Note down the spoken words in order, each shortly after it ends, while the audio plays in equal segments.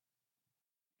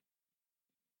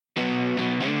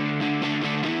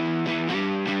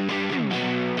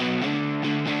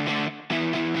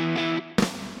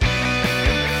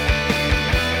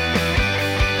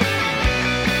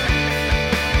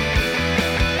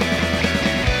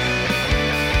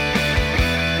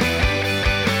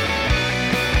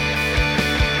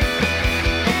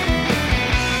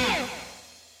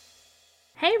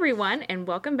everyone, and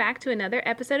welcome back to another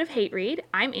episode of Hate Read.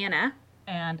 I'm Anna.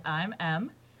 And I'm Em.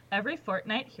 Every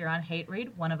fortnight here on Hate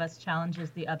Read, one of us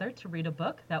challenges the other to read a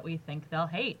book that we think they'll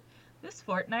hate. This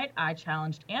fortnight, I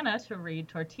challenged Anna to read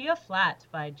Tortilla Flat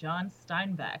by John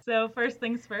Steinbeck. So first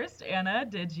things first, Anna,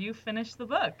 did you finish the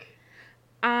book?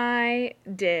 I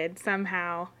did,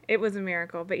 somehow. It was a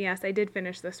miracle, but yes, I did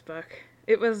finish this book.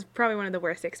 It was probably one of the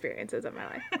worst experiences of my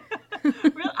life.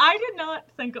 Really? I did not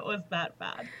think it was that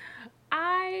bad.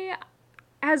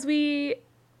 As we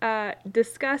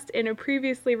discussed in a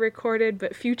previously recorded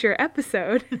but future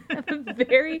episode, have a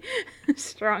very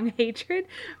strong hatred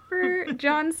for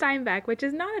John Steinbeck, which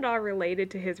is not at all related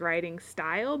to his writing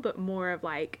style, but more of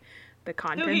like the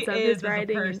contents of his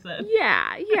writing. As a person.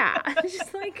 Yeah.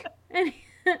 Just like...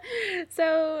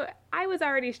 So I was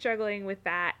already struggling with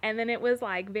that, and then it was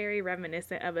like very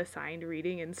reminiscent of assigned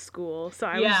reading in school. So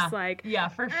I was just like, yeah,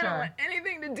 for sure. I don't want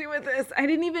anything to do with this. I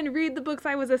didn't even read the books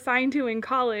I was assigned to in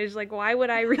college. Like, why would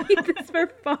I read this for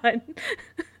fun?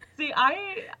 See,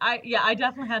 I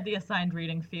definitely had the assigned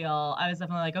reading feel. I was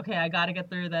definitely like, okay, I got to get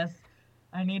through this.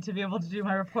 I need to be able to do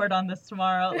my report on this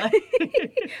tomorrow.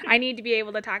 I need to be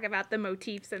able to talk about the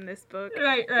motifs in this book.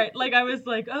 Right. Like, I was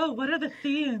like, oh, what are the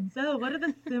themes? Oh, what are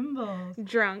the symbols?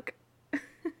 Drunk.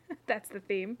 That's the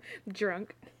theme.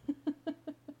 Drunk.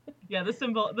 Yeah,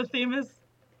 the theme is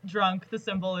drunk. The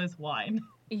symbol is wine.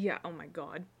 Yeah, oh my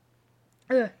god.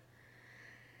 Ugh.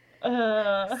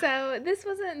 So, this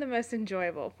wasn't the most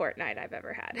enjoyable fortnight I've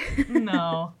ever had.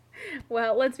 No.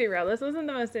 Well, let's be real. This wasn't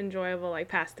the most enjoyable,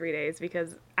 past 3 days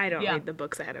because I don't read the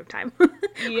books ahead of time.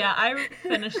 Yeah, I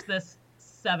finished this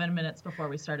 7 minutes before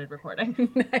we started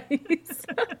recording. Nice.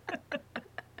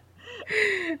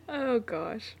 Oh,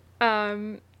 gosh.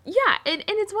 Yeah, and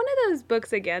it's one of those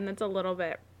books, again, that's a little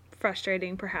bit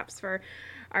frustrating, perhaps, for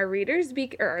our readers,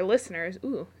 or our listeners.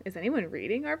 Ooh, is anyone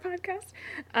reading our podcast?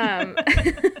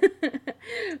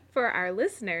 For our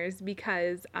listeners,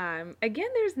 because, again,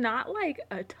 there's not,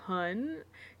 a ton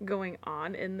going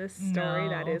on in this story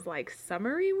that is,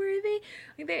 summary worthy.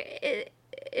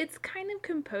 It's kind of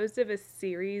composed of a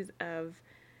series of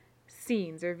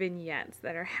scenes or vignettes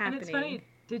that are happening. And it's funny.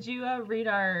 Did you read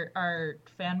our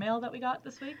fan mail that we got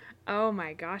this week? Oh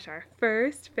my gosh, our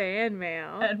first fan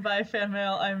mail. And by fan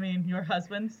mail, I mean your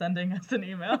husband sending us an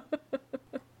email.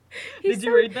 Did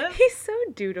you read this? He's so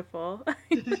dutiful.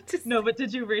 No, but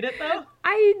did you read it though?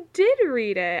 I did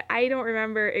read it. I don't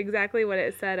remember exactly what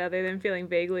it said other than feeling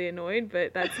vaguely annoyed,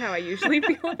 but that's how I usually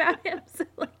feel about him. So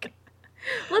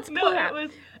let's pull it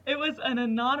out. It was an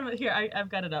anonymous... Here, I've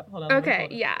got it up. Hold on. Okay,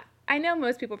 yeah. I know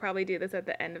most people probably do this at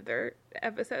the end of their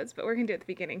episodes, but we're going to do it at the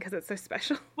beginning because it's so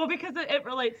special. Well, because it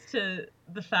relates to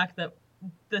the fact that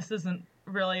this isn't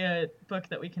really a book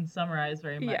that we can summarize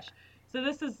very much. Yeah. So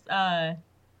this is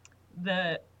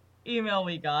the email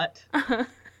we got. Uh-huh.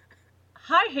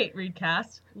 Hi, Hate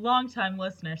Readcast. Long-time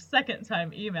listener,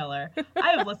 second-time emailer.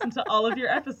 I have listened to all of your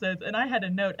episodes, and I had a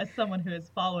note as someone who is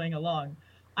following along.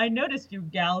 I noticed you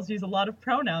gals use a lot of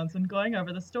pronouns when going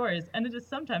over the stories, and it is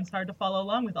sometimes hard to follow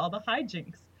along with all the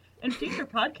hijinks. In future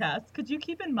podcasts, could you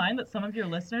keep in mind that some of your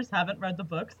listeners haven't read the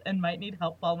books and might need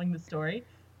help following the story,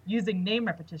 using name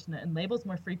repetition and labels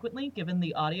more frequently given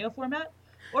the audio format?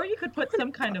 Or you could put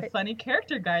some kind of funny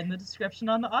character guide in the description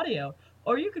on the audio.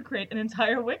 Or you could create an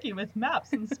entire wiki with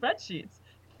maps and spreadsheets.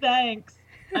 Thanks,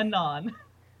 Anon.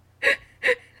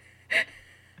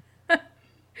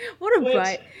 What a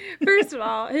butt. First of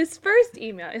all, his first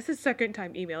email, it's his second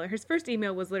time emailer. His first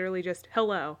email was literally just,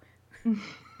 hello.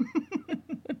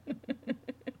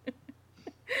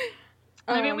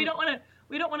 I mean, we don't want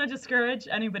to discourage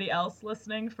anybody else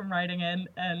listening from writing in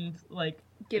and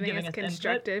giving us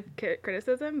constructive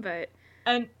criticism, but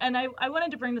and I wanted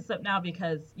to bring this up now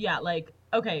because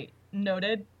okay,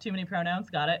 noted, too many pronouns,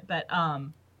 got it, but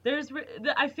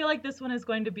I feel like this one is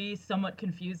going to be somewhat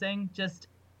confusing just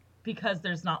because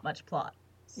there's not much plot.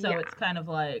 So It's kind of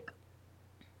like,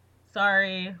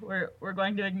 sorry, we're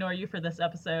going to ignore you for this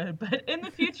episode, but in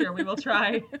the future we will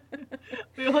try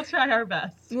our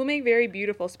best. We'll make very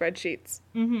beautiful spreadsheets.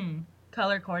 Mm-hmm.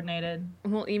 Color coordinated.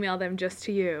 We'll email them just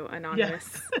to you,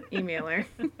 anonymous emailer.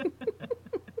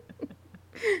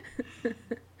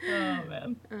 Oh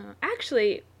man.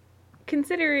 Actually,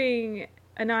 considering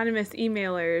anonymous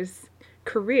emailer's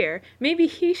career, maybe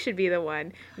he should be the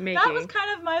one making... That was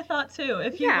kind of my thought too.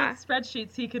 If he wants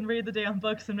spreadsheets, he can read the damn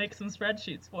books and make some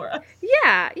spreadsheets for us.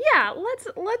 Yeah.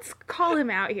 Let's call him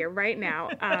out here right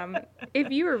now. If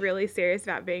you are really serious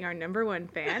about being our number one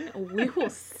fan, we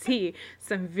will see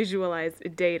some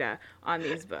visualized data on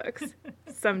these books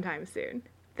sometime soon.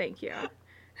 Thank you.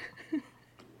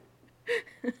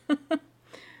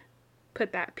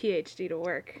 Put that PhD to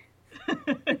work.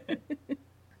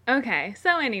 Okay,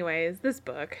 so anyways, this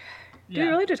book. Do we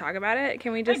really have to talk about it?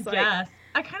 Can we just I guess.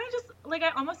 I kind of just, like,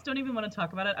 I almost don't even want to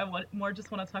talk about it.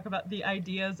 Just want to talk about the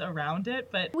ideas around it,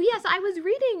 but... Well, yes, I was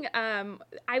reading,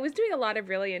 I was doing a lot of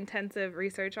really intensive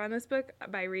research on this book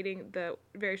by reading the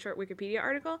very short Wikipedia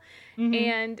article,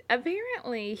 and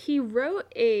apparently he wrote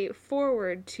a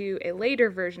foreword to a later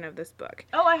version of this book.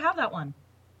 Oh, I have that one.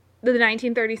 The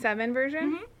 1937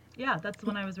 version? Yeah, that's the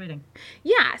one I was reading.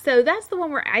 Yeah, so that's the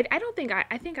one where I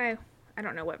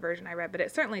don't know what version I read, but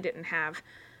it certainly didn't have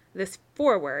this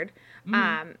foreword.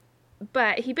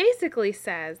 But he basically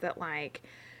says that, like,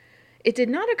 it did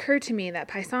not occur to me that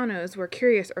paisanos were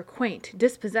curious or quaint,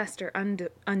 dispossessed or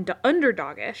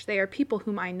underdoggish. They are people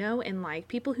whom I know and like,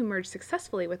 people who merge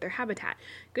successfully with their habitat,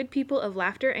 good people of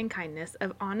laughter and kindness,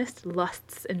 of honest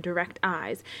lusts and direct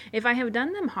eyes. If I have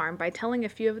done them harm by telling a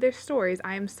few of their stories,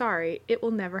 I am sorry. It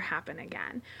will never happen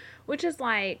again. Which is,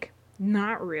 like,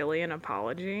 not really an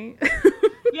apology.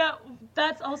 Yeah,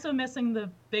 that's also missing the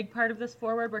big part of this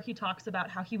foreword where he talks about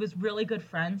how he was really good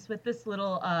friends with this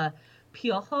little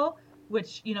Piojo,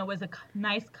 which, you know, was a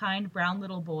nice, kind, brown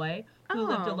little boy who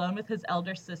lived alone with his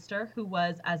elder sister, who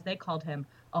was, as they called him,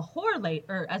 a whore lady,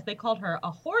 or as they called her,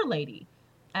 a whore lady.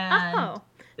 And how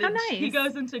nice. He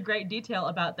goes into great detail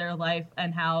about their life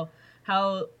and how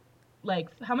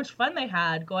much fun they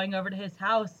had going over to his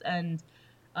house and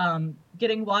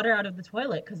getting water out of the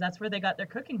toilet, because that's where they got their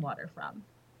cooking water from.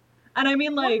 And I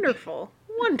mean, like... Wonderful.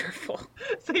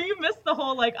 So you missed the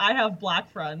whole, like, I have black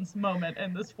friends moment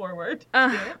in this foreword.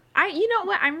 You know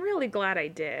what? I'm really glad I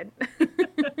did.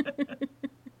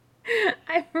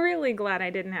 I'm really glad I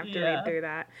didn't have to read through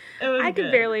that. I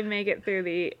could barely make it through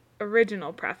the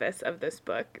original preface of this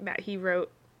book that he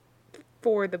wrote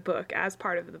for the book, as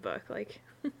part of the book. Like...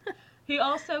 He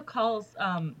also calls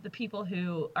the people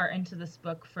who are into this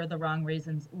book for the wrong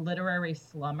reasons literary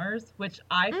slummers, which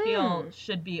I feel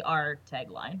should be our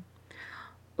tagline.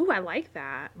 Ooh, I like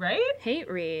that. Right? Hate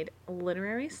read,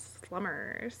 literary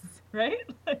slummers. Right?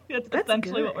 That's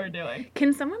essentially what we're doing.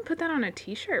 Can someone put that on a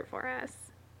t-shirt for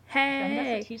us? Hey. Send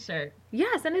us a t-shirt.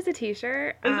 Yeah, send us a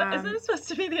t-shirt. Isn't it supposed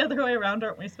to be the other way around?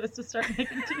 Aren't we supposed to start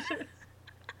making t-shirts?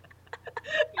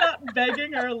 Not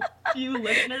begging our few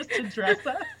listeners to dress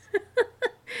us.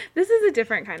 This is a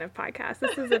different kind of podcast.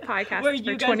 This is a podcast for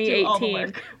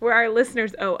 2018 where our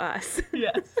listeners owe us.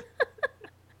 Yes.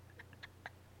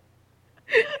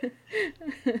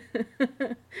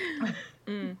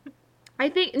 I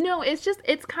think, no,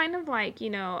 it's kind of like, you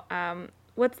know,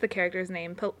 what's the character's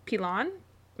name? Pilon?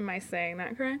 Am I saying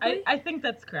that correctly? I think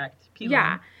that's correct. Pilon.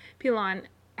 Yeah, Pilon.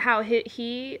 How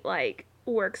he like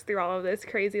works through all of this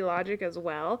crazy logic as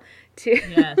well to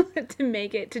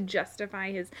to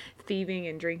justify his thieving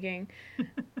and drinking.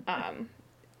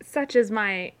 Such is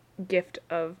my gift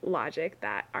of logic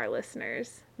that our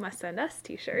listeners must send us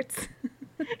t-shirts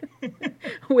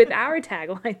with our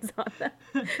taglines on them.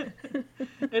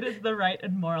 It is the right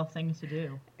and moral thing to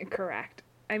do. Correct.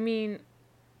 I mean,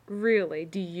 really,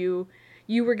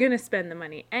 you were going to spend the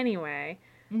money anyway.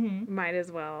 Might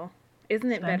as well.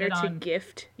 Isn't it better to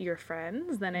gift your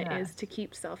friends than it is to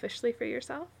keep selfishly for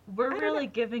yourself? We're really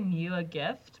giving you a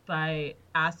gift by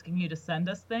asking you to send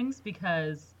us things,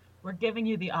 because we're giving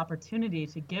you the opportunity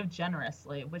to give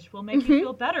generously, which will make you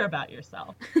feel better about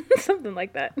yourself. Something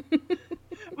like that.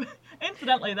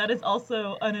 Incidentally, that is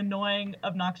also an annoying,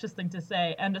 obnoxious thing to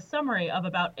say, and a summary of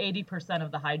about 80%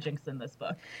 of the hijinks in this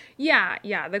book. Yeah,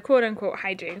 the quote-unquote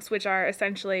hijinks, which are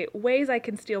essentially ways I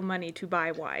can steal money to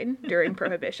buy wine during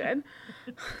Prohibition.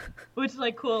 Which,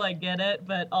 like, cool, I get it,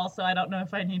 but also I don't know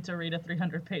if I need to read a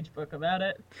 300-page book about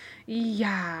it.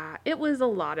 Yeah, it was a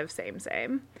lot of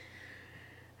same.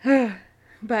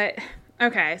 But...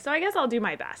 okay, so I guess I'll do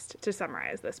my best to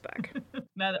summarize this book.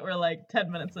 Now that we're like 10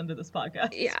 minutes into this podcast.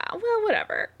 Yeah, well,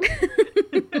 whatever.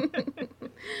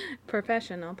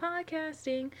 Professional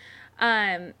podcasting.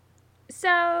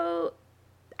 So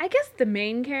I guess the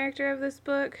main character of this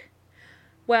book,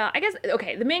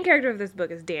 the main character of this book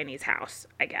is Danny's house,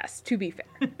 I guess, to be fair.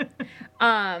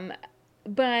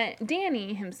 But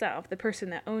Danny himself, the person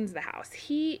that owns the house,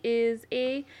 he is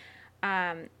a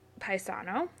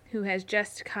paisano who has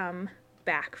just come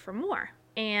back from war,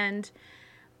 and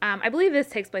I believe this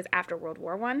takes place after World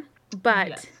War I,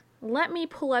 but let me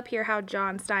pull up here how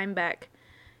John Steinbeck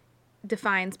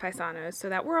defines paisanos so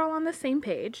that we're all on the same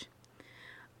page.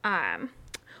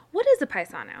 What is a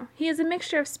paisano? He is a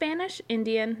mixture of Spanish,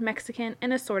 Indian, Mexican,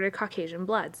 and assorted Caucasian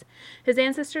bloods. His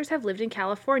ancestors have lived in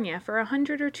California for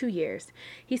 100 or 2 years.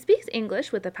 He speaks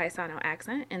English with a paisano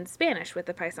accent and Spanish with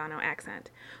a paisano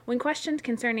accent. When questioned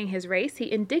concerning his race, he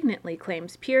indignantly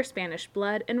claims pure Spanish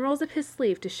blood and rolls up his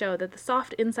sleeve to show that the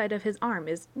soft inside of his arm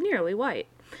is nearly white.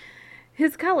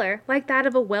 His color, like that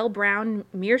of a well-browned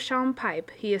meerschaum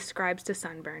pipe, he ascribes to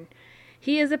sunburn.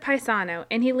 He is a paisano,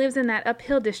 and he lives in that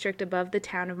uphill district above the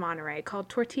town of Monterey called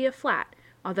Tortilla Flat,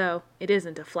 although it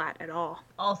isn't a flat at all.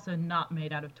 Also not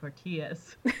made out of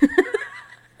tortillas.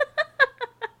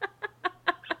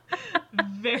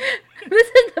 This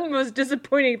is the most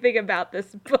disappointing thing about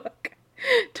this book.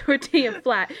 Tortilla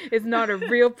Flat is not a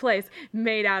real place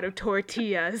made out of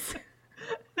tortillas.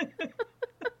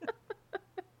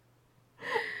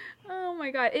 Oh my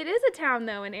god. It is a town,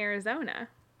 though, in Arizona.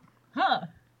 Huh.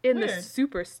 In Weird. the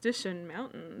Superstition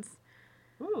Mountains.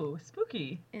 Ooh,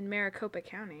 spooky. In Maricopa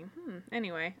County.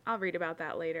 Anyway, I'll read about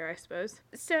that later, I suppose.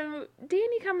 So,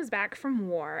 Danny comes back from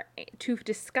war to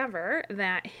discover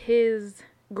that his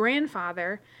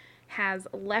grandfather has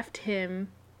left him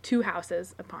 2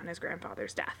 houses upon his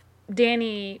grandfather's death.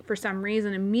 Danny, for some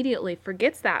reason, immediately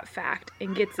forgets that fact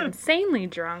and gets insanely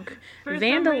drunk,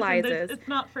 vandalizes. It's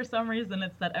not for some reason,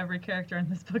 it's that every character in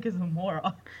this book is a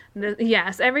moron.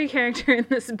 Yes, every character in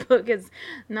this book is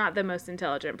not the most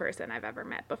intelligent person I've ever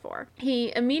met before.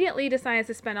 He immediately decides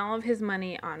to spend all of his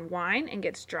money on wine and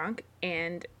gets drunk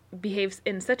and behaves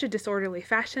in such a disorderly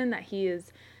fashion that he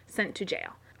is sent to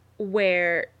jail,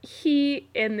 where he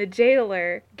and the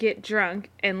jailer get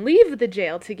drunk and leave the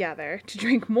jail together to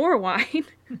drink more wine.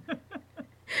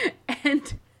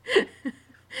 And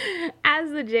as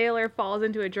the jailer falls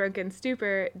into a drunken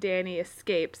stupor, Danny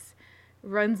escapes,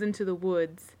 runs into the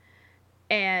woods,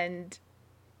 and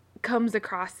comes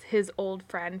across his old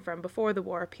friend from before the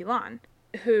war, Pilon,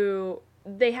 who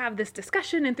they have this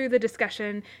discussion, and through the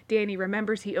discussion, Danny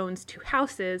remembers he owns 2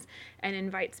 houses and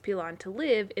invites Pilon to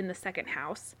live in the second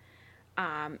house.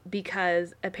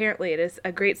 Because apparently it is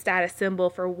a great status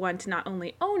symbol for one to not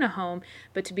only own a home,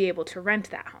 but to be able to rent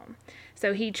that home.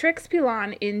 So he tricks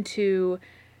Pilon into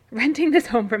renting this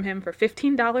home from him for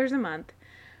 $15 a month,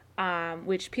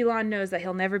 which Pilon knows that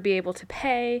he'll never be able to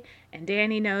pay, and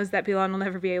Danny knows that Pilon will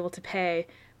never be able to pay,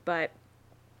 but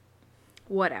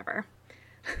whatever.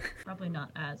 Probably not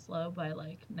as low by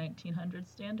like 1900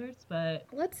 standards, but...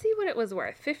 Let's see what it was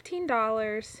worth.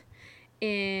 $15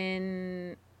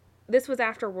 in... This was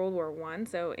after World War I,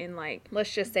 so in like,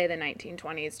 let's just say the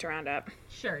 1920s to round up.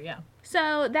 Sure, yeah.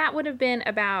 So that would have been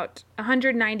about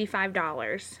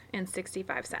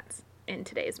 $195.65 in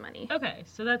today's money. Okay,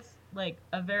 so that's like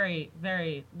a very,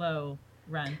 very low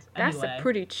rent That's anyway. a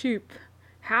pretty cheap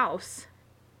house.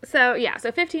 So yeah,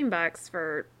 so $15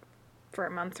 for a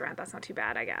month's rent. That's not too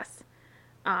bad, I guess.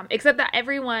 Except that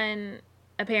everyone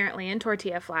apparently in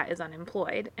Tortilla Flat is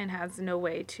unemployed and has no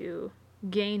way to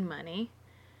gain money.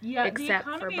 Yeah, except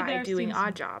for by doing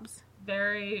odd jobs.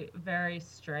 Very, very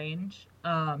strange.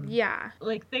 Yeah.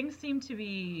 Like, things seem to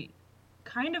be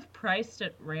kind of priced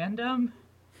at random.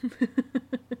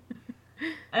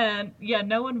 And, yeah,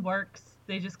 no one works.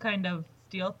 They just kind of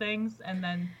steal things and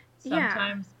then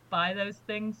sometimes buy those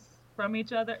things from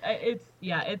each other. It's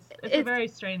a very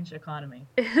strange economy.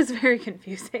 It was very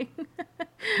confusing.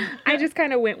 I just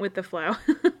kind of went with the flow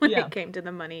when it came to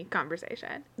the money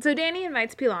conversation. So Danny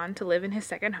invites Pilon to live in his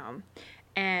second home,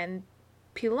 and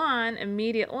Pilon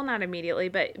not immediately,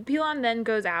 but Pilon then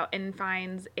goes out and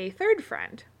finds a third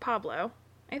friend, Pablo,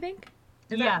 I think.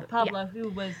 Pablo, who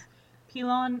was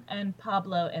Pilon and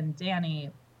Pablo and Danny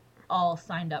all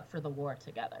signed up for the war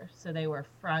together. So they were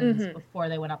friends before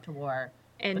they went up to war.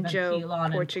 And Joe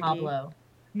Pilon Portuguese. And Pablo.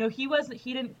 No, he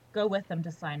didn't go with them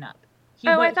to sign up.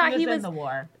 I thought he was in the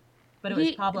war. But it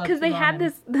was Pablo. Because they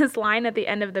had this line at the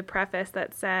end of the preface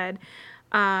that said,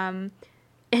 and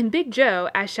Big Joe,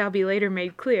 as shall be later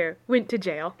made clear, went to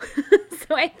jail.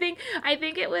 So I think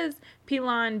it was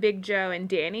Pilon, Big Joe, and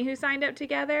Danny who signed up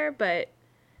together, but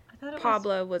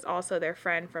Pablo was also their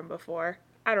friend from before.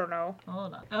 I don't know.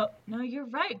 Hold on. Oh, no, you're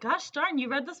right. Gosh darn, you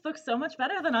read this book so much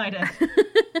better than I did.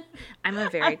 I'm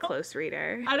a very close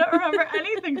reader. I don't remember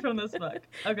anything from this book.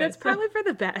 Okay, that's probably for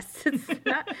the best. It's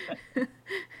not...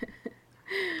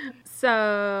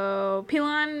 So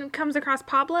Pilon comes across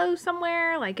Pablo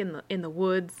somewhere, like in the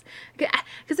woods,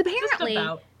 because apparently,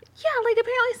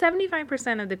 apparently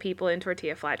 75% of the people in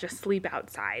Tortilla Flat just sleep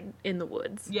outside in the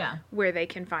woods. Yeah, where they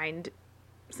can find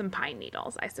some pine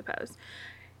needles, I suppose.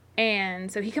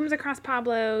 And so he comes across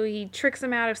Pablo, he tricks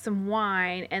him out of some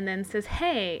wine, and then says,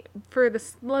 hey, for the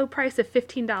low price of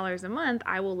 $15 a month,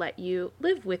 I will let you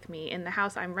live with me in the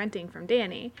house I'm renting from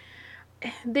Danny.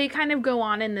 They kind of go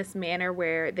on in this manner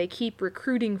where they keep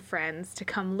recruiting friends to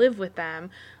come live with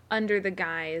them under the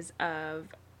guise of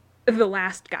the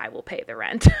last guy will pay the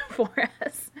rent for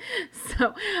us.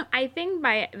 So I think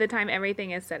by the time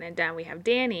everything is said and done, we have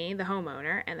Danny, the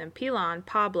homeowner, and then Pilon,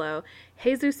 Pablo,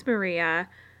 Jesus Maria,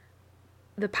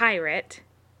 the pirate,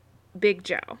 Big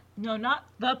Joe. No, not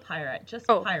the pirate, just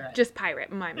pirate. Just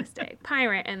pirate, my mistake.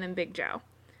 Pirate and then Big Joe.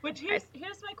 Which here's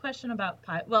my question about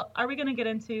pirate. Well, are we going to get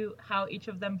into how each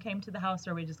of them came to the house,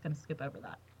 or are we just going to skip over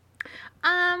that?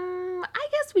 I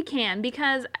guess we can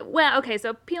because, well, okay,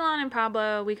 so Pilon and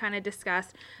Pablo, we kind of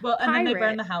discussed. Well, and then they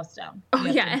burn the house down. Oh,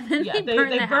 yeah, and then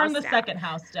they burn the second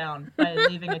house down by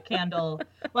leaving a candle.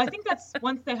 Well, I think that's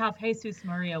once they have Jesus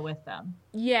Maria with them.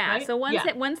 Yeah, right? so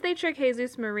once they trick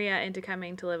Jesus Maria into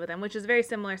coming to live with them, which is a very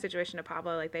similar situation to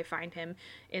Pablo, like they find him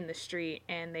in the street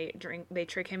and they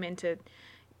trick him into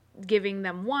giving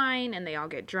them wine, and they all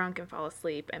get drunk and fall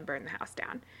asleep and burn the house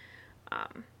down.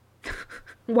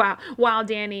 While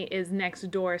Danny is next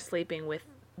door sleeping with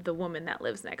the woman that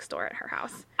lives next door at her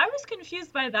house. I was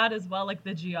confused by that as well, like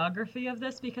the geography of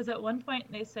this, because at one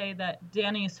point they say that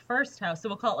Danny's first house, so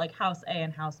we'll call it like house A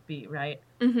and house B, right?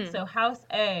 Mm-hmm. So house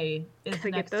A is next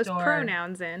door. Get those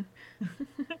pronouns in.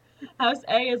 House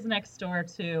A is next door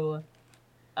to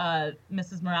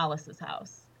Mrs. Morales'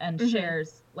 house and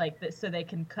shares like this, so they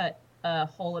can cut a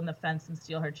hole in the fence and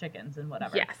steal her chickens and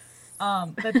whatever. Yes.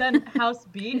 But then House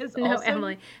B is also... No,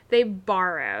 Emily, they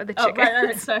borrow the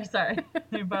chickens. Oh, right. Sorry.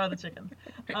 They borrow the chickens.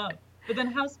 But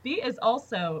then House B is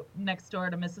also next door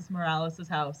to Mrs. Morales'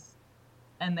 house,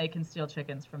 and they can steal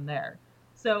chickens from there.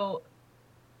 So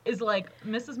is like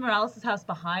Mrs. Morales' house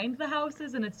behind the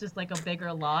houses, and it's just like a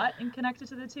bigger lot and connected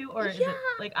to the two? Or is it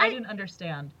like, I didn't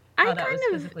understand how that was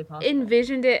physically possible. I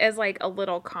envisioned it as like a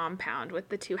little compound with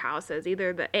the two houses,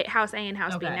 either the house A and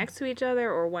house B next to each other,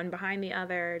 or one behind the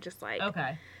other, just like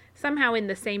somehow in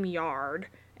the same yard,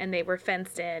 and they were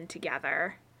fenced in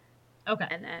together. Okay.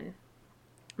 And then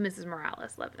Mrs.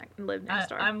 Morales lived next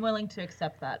door. I'm willing to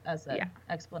accept that as an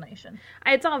explanation.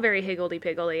 It's all very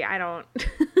higgledy-piggledy. I don't...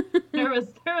 There was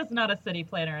not a city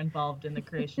planner involved in the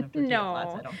creation of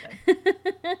tortilla flats, I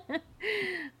don't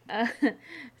think.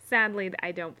 Sadly,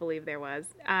 I don't believe there was.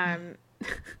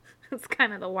 It's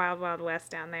kind of the wild, wild west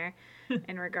down there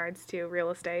in regards to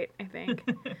real estate, I think.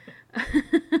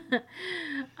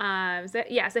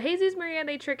 So Jesus Maria,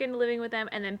 they trick into living with them.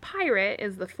 And then Pirate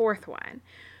is the fourth one,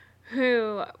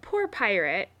 who, poor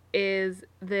Pirate, is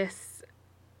this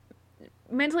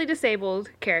mentally disabled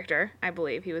character, I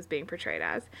believe he was being portrayed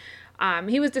as.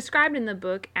 He was described in the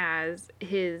book as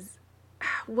his,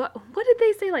 what did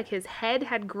they say? Like his head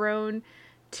had grown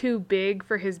too big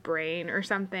for his brain or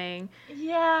something.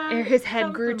 Yeah. Or his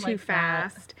head grew too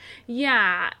fast. That.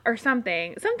 Yeah, or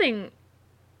something. I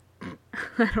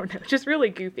don't know, just really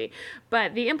goofy.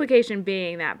 But the implication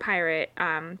being that Pirate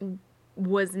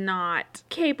was not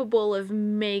capable of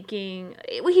making...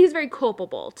 He's very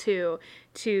culpable to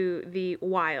the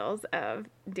wiles of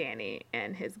Danny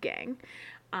and his gang.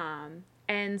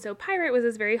 And so Pirate was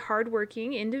this very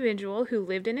hardworking individual who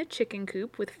lived in a chicken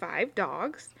coop with 5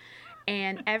 dogs.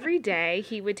 And every day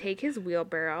he would take his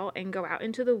wheelbarrow and go out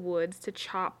into the woods to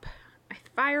chop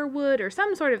firewood or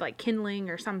some sort of like kindling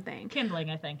or something. Kindling,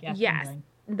 I think. Yeah. Yes. Kindling.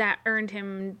 That earned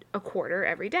him a quarter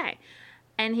every day.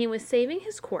 And he was saving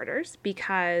his quarters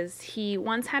because he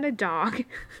once had a dog.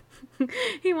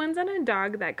 He once had a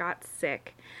dog that got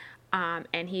sick.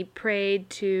 And he prayed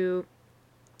to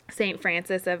St.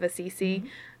 Francis of Assisi,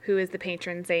 who is the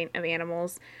patron saint of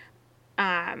animals,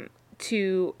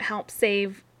 to help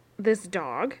save this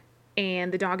dog.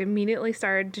 And the dog immediately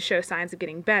started to show signs of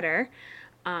getting better.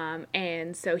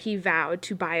 And so he vowed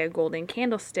to buy a golden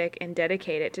candlestick and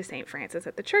dedicate it to St. Francis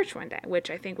at the church one day, which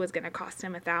I think was going to cost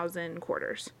him 1,000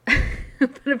 quarters.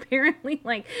 But apparently,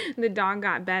 like, the dog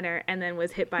got better and then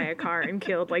was hit by a car and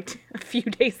killed, like, a few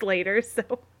days later, so...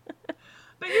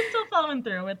 But he's still following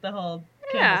through with the whole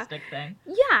candlestick thing.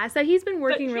 Yeah, so he's been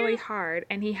working really hard,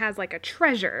 and he has, like, a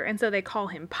treasure, and so they call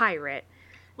him Pirate.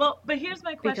 Well, but here's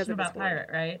my question about Pirate,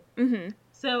 right? Mm-hmm.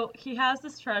 So he has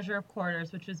this treasure of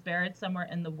quarters, which was buried somewhere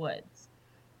in the woods.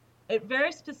 It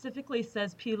very specifically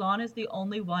says Pilon is the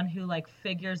only one who, like,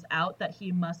 figures out that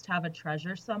he must have a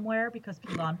treasure somewhere because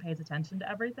Pilon pays attention to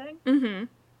everything. Mm-hmm.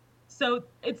 So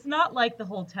it's not like the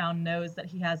whole town knows that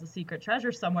he has a secret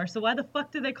treasure somewhere, so why the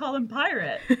fuck do they call him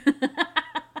Pirate?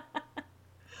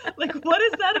 Like, what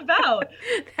is that about?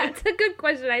 That's a good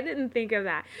question. I didn't think of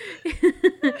that.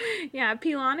 Yeah,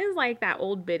 Pilon is like that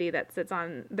old biddy that sits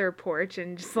on their porch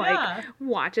and just like Yeah.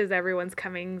 watches everyone's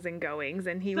comings and goings,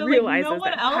 and he So like no realizes one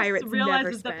that else pirates never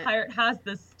realizes that spent. Pirate has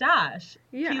this stash.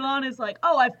 Yeah. Pilon is like,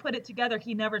 oh, I've put it together.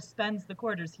 He never spends the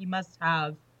quarters. He must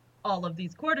have all of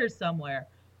these quarters somewhere.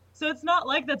 So it's not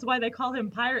like that's why they call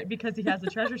him Pirate because he has a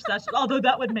treasure stash. Although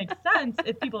that would make sense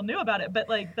if people knew about it, but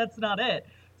like that's not it.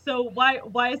 So why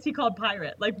is he called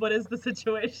Pirate? Like what is the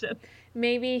situation?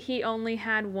 Maybe he only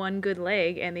had one good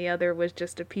leg and the other was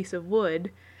just a piece of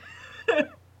wood.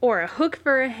 Or a hook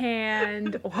for a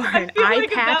hand, or I an feel eye like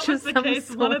if patch that was of the some case,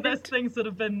 sort. one of those things would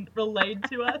have been relayed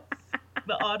to us,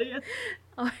 the audience.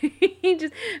 He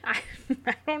just, I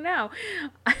don't know.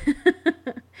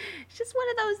 It's just one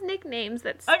of those nicknames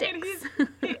that sticks. I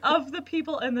mean, of the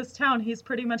people in this town, he's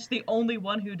pretty much the only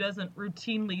one who doesn't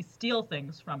routinely steal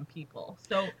things from people.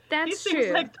 So That's he seems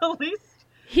true. like the least.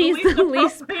 He's the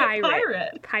least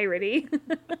appropriate pirate. piratey.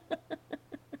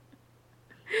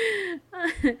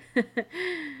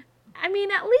 I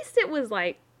mean, at least it was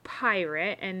like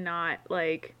pirate and not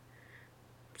like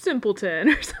simpleton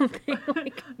or something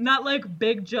like. Not like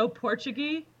Big Joe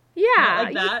Portuguese. Yeah, Not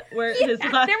like that, where his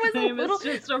last there was name little... is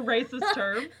just a racist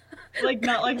term. Like,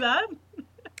 not like that?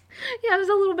 Yeah, there's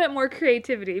a little bit more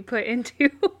creativity put into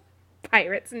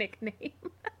Pirate's nickname.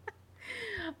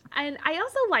 And I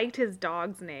also liked his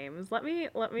dogs' names. Let me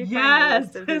find the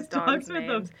list of his dogs' were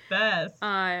names. the best.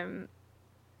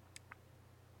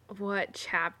 What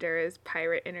chapter is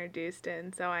Pirate introduced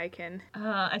in so I can...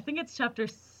 I think it's chapter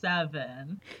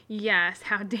 7. Yes,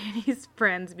 how Danny's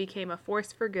friends became a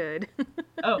force for good.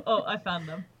 Oh, I found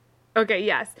them. Okay,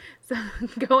 yes. So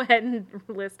go ahead and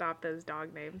list off those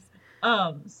dog names.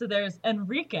 So there's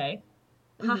Enrique,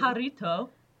 Pajarito,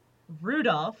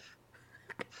 Rudolph,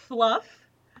 Fluff,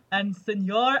 and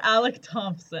Senor Alec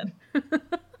Thompson.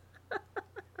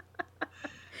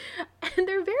 And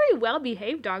they're very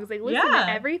well-behaved dogs. They listen to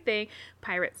everything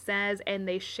Pirate says, and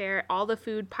they share all the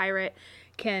food Pirate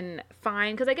can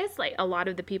find. Because I guess like a lot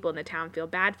of the people in the town feel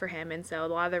bad for him, and so a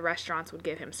lot of the restaurants would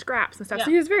give him scraps and stuff. Yeah.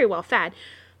 So he was very well fed.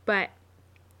 But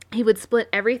he would split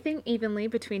everything evenly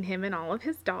between him and all of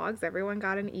his dogs. Everyone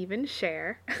got an even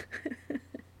share.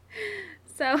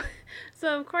 So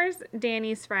of course,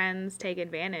 Danny's friends take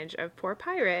advantage of poor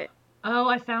Pirate. Oh,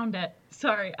 I found it.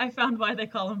 Sorry, I found why they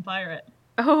call him Pirate.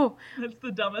 Oh. That's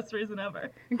the dumbest reason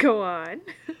ever. Go on.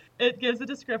 It gives a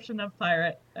description of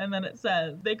Pirate, and then it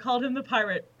says, they called him the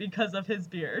Pirate because of his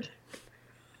beard.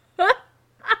 That's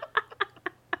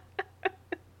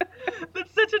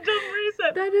such a dumb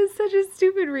reason. That is such a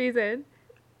stupid reason.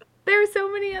 There are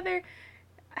so many other...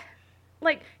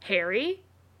 Like, Harry?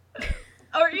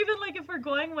 Or even, like, if we're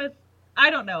going with... I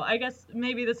don't know. I guess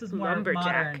maybe this is more Lumberjack.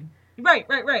 Modern. Right.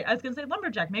 I was going to say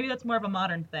Lumberjack. Maybe that's more of a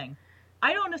modern thing.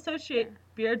 I don't associate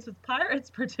beards with pirates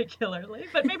particularly,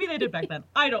 but maybe they did back then.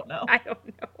 I don't know. I don't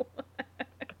know.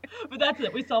 But that's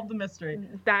it. We solved the mystery.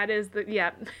 That is the...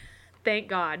 Yeah. Thank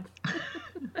God.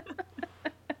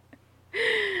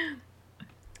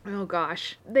 Oh,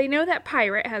 gosh. They know that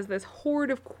Pirate has this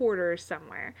hoard of quarters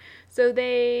somewhere. So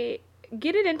they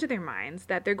get it into their minds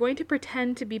that they're going to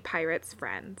pretend to be Pirate's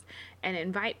friends and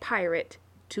invite Pirate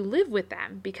to live with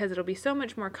them because it'll be so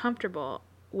much more comfortable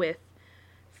with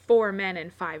 4 men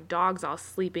and 5 dogs all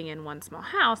sleeping in one small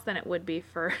house than it would be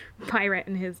for Pirate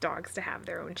and his dogs to have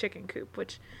their own chicken coop,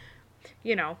 which,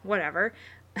 you know, whatever.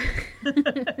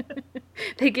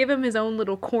 They give him his own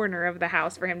little corner of the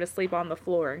house for him to sleep on the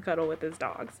floor and cuddle with his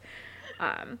dogs.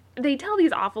 They tell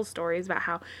these awful stories about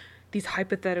how, these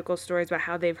hypothetical stories about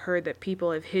how they've heard that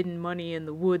people have hidden money in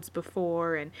the woods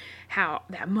before and how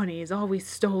that money is always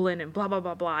stolen and blah, blah,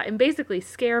 blah, blah. And basically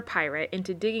scare Pirate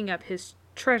into digging up his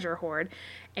treasure hoard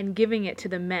and giving it to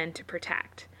the men to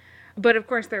protect. But of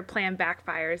course their plan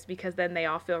backfires because then they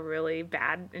all feel really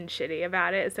bad and shitty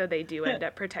about it, so they do end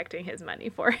up protecting his money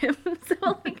for him.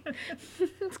 So like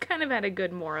it's kind of had a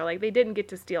good moral. Like they didn't get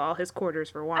to steal all his quarters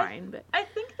for wine, but I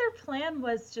think their plan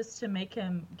was just to make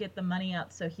him get the money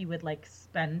out so he would like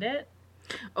spend it.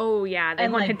 Oh yeah, they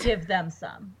and wanted like give them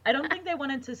some. I don't think they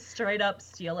wanted to straight up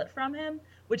steal it from him,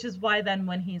 which is why then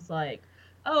when he's like,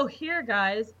 "Oh, here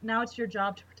guys, now it's your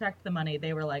job to protect the money,"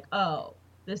 they were like, "Oh,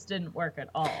 this didn't work at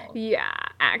all." Yeah,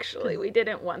 actually, we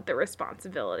didn't want the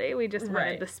responsibility. We just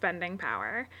wanted the spending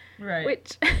power. Right.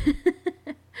 Which,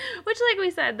 like we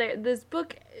said, this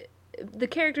book, the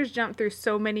characters jump through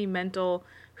so many mental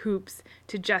hoops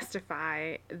to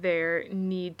justify their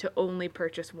need to only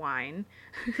purchase wine.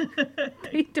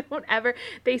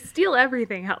 They steal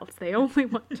everything else. They only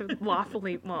want to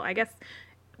lawfully, well, I guess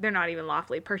they're not even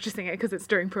lawfully purchasing it because it's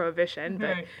during Prohibition. But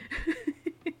Right.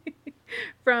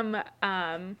 from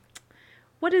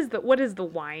what is the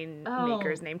wine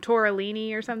maker's name?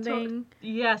 Torellini or something?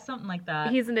 Yeah, something like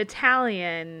that. He's an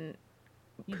Italian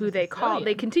He's who a they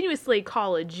Sicilian. continuously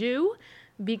call a Jew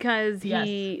because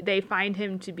Yes. they find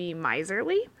him to be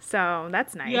miserly. So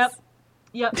that's nice.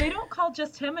 Yep. They don't call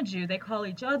just him a Jew. They call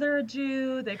each other a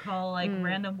Jew. They call like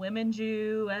random women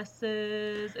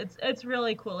Jewesses. It's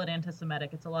really cool and anti-Semitic.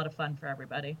 It's a lot of fun for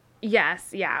everybody. Yes,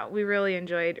 yeah. We really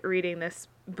enjoyed reading this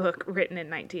book written in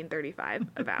 1935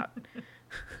 about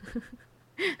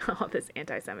all this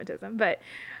anti-Semitism. But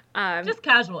Just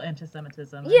casual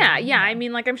anti-Semitism. yeah. I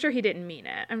mean, like, I'm sure he didn't mean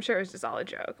it. I'm sure it was just all a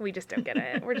joke. We just don't get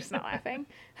it. We're just not laughing.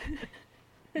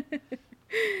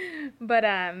 But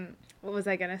what was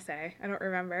I gonna say? I don't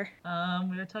remember.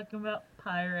 We were talking about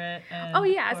pirate and Oh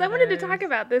yeah, so I wanted to porters. talk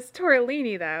about this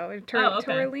Torellini though. Okay.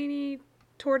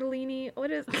 Tortellini.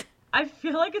 What is? I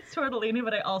feel like it's tortellini,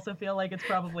 but I also feel like it's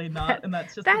probably not, and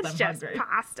that's just 'cause That's I'm just hungry.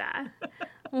 pasta.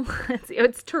 Let's see.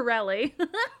 It's Torelli.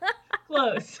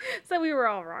 Close. So we were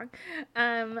all wrong.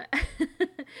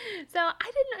 So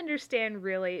I didn't understand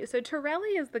really. So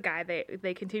Torelli is the guy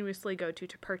they continuously go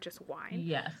to purchase wine.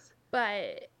 Yes.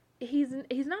 But he's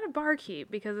not a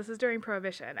barkeep because this is during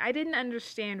Prohibition. I didn't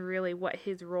understand really what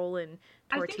his role in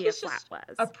I think Tortilla he's Flat just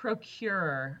was. a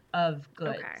procurer of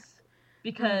goods. Okay.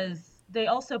 Because he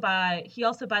also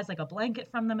buys like a blanket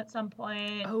from them at some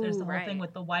point. Oh, There's the whole right. thing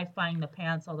with the wife buying the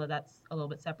pants, although that's a little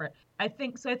bit separate. I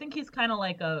think he's kind of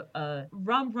like a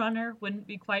rum runner, wouldn't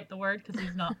be quite the word because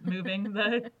he's not moving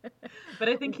but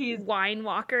I think he's Wine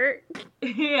walker.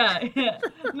 yeah.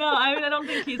 No, I mean I don't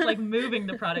think he's like moving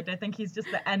the product. I think he's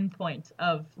just the end point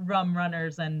of rum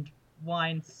runners and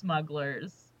wine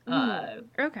smugglers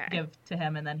Okay. give to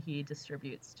him, and then he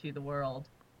distributes to the world.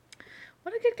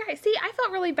 What a good guy. See, I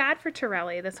felt really bad for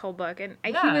Torelli this whole book, and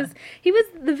Yeah. he was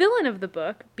the villain of the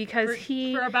book because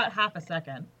For about half a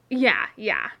second. yeah.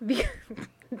 Let's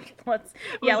talk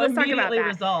about Immediately that.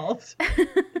 resolved.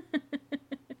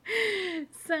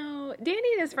 So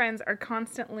Danny and his friends are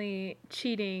constantly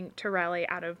cheating Torelli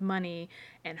out of money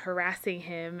and harassing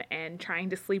him and trying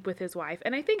to sleep with his wife,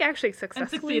 and I think actually And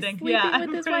successfully succeeding. sleeping Yeah, with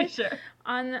I'm his pretty wife sure.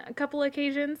 on a couple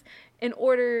occasions in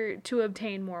order to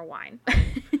obtain more wine.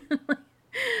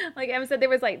 Like Emma said,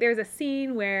 there's a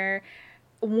scene where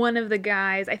one of the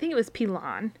guys, I think it was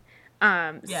Pilon,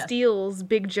 Yes. steals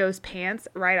Big Joe's pants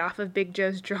right off of Big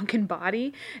Joe's drunken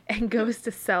body and goes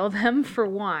to sell them for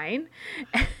wine,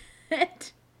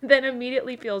 and then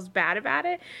immediately feels bad about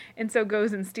it, and so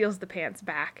goes and steals the pants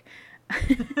back.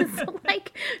 So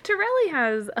like Torelli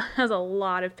has a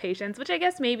lot of patience, which I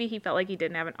guess maybe he felt like he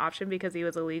didn't have an option because he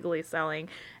was illegally selling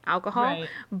alcohol. Right.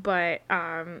 But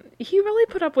he really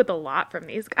put up with a lot from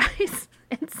these guys,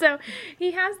 and so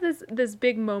he has this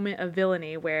big moment of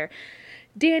villainy where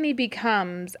Danny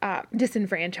becomes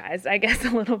disenfranchised, I guess, a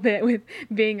little bit with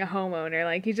being a homeowner.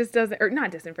 Like he just doesn't, or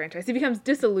not disenfranchised. He becomes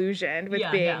disillusioned with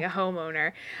being a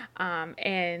homeowner,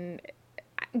 and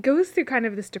goes through kind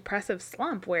of this depressive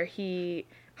slump where he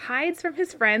hides from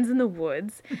his friends in the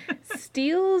woods,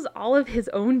 steals all of his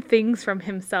own things from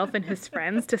himself and his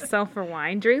friends to sell for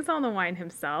wine, drinks all the wine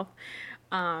himself.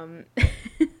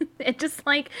 It just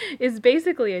like is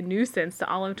basically a nuisance to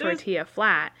all of Tortilla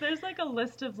Flat. There's like a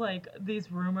list of like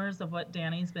these rumors of what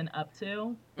Danny's been up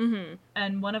to. Mm-hmm.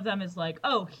 And one of them is like,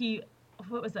 oh,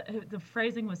 what was that? The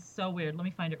phrasing was so weird. Let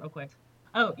me find it real quick.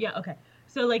 Oh, yeah, okay.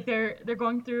 So like they're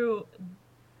going through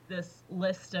this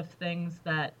list of things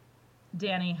that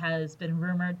Danny has been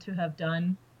rumored to have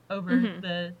done over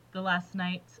the last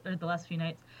night or the last few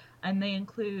nights, and they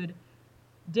include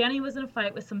Danny was in a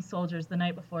fight with some soldiers the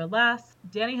night before last.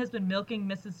 Danny has been milking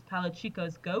Mrs.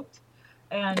 Palachico's goat,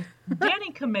 and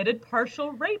Danny committed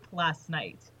partial rape last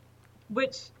night,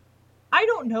 which I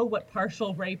don't know what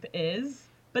partial rape is,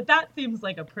 but that seems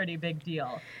like a pretty big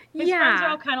deal. His friends are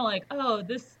all kind of like, oh,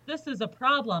 this is a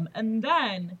problem, and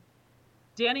then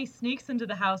Danny sneaks into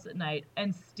the house at night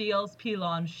and steals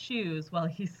Pilon's shoes while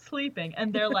he's sleeping,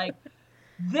 and they're like,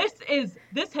 this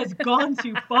has gone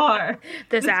too far.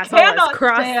 This asshole has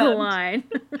crossed the stand. line.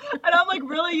 And I'm like,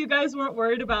 really, you guys weren't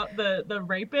worried about the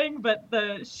raping, but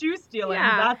the shoe stealing,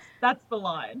 that's the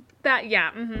line.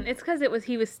 It's because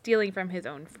he was stealing from his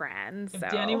own friends. If so.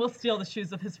 Danny will steal the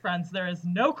shoes of his friends, there is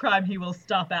no crime he will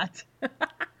stop at.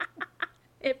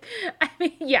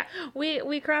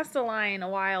 We crossed a line a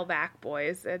while back,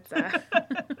 boys. It's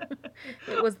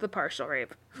it was the partial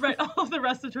rape. Right, all the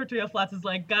rest of Tortilla Flats is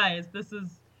like, guys, this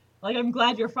is like, I'm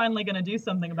glad you're finally gonna do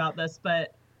something about this,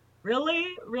 but really,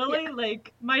 Yeah.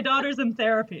 like, my daughter's in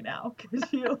therapy now. Could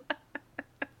you?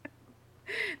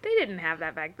 They didn't have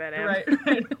that back then, Em. Right.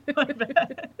 My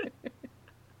bad.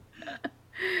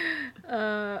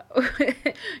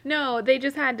 No, they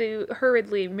just had to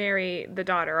hurriedly marry the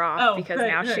daughter off because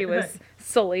now she was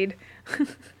sullied.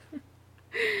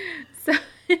 So,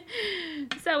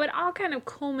 so it all kind of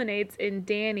culminates in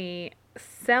Danny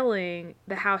selling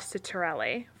the house to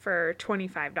Torelli for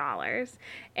 $25,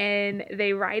 and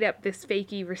they write up this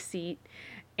fakey receipt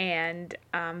and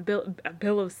a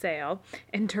bill of sale,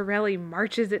 and Torelli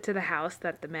marches it to the house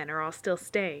that the men are all still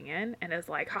staying in and is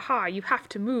like, haha, you have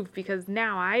to move because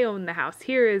now I own the house.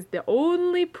 Here is the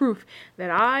only proof that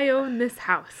I own this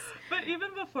house. But even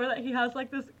before that, he has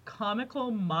like this comical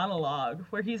monologue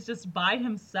where he's just by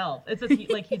himself. It's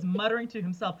just like he's muttering to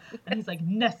himself, and he's like,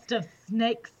 nest of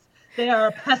snakes, they are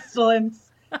a pestilence.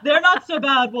 They're not so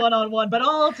bad one-on-one, but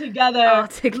all together,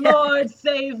 Lord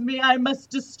save me, I must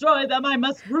destroy them, I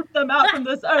must root them out from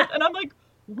this earth. And I'm like,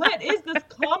 what is this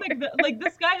comic? Like,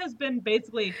 this guy has been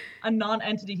basically a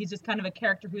non-entity. He's just kind of a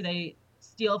character who they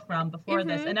steal from before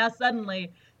this. And now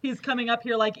suddenly, he's coming up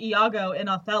here like Iago in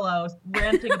Othello,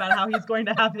 ranting about how he's going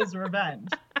to have his revenge.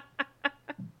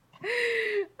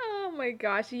 Oh my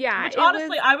gosh, yeah. Which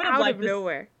honestly, I would have liked this.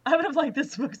 Nowhere. I would have liked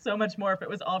this book so much more if it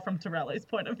was all from Torelli's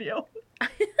point of view.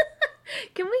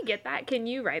 Can we get that? Can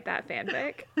you write that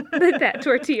fanfic? That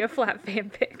tortilla flap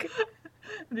fanfic.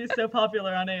 It'd be so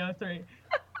popular on AO3.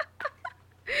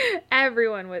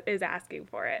 Everyone is asking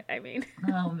for it. I mean.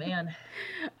 Oh man.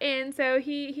 And so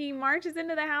he marches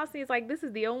into the house and he's like, "This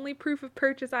is the only proof of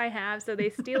purchase I have." So they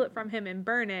steal it from him and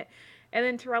burn it. And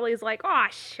then Torelli's like, "Aw,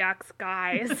 shucks,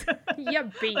 guys.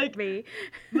 You beat me."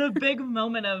 The big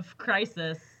moment of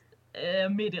crisis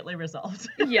immediately resolved.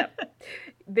 Yep.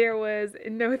 There was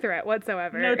no threat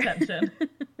whatsoever. No tension.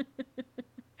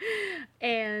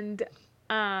 And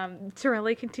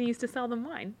Torelli continues to sell them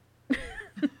wine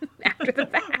after the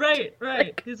fact.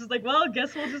 Right. He's just like, well,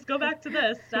 guess we'll just go back to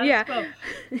this. Status quo.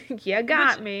 You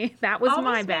got me. That was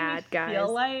my bad, guys. I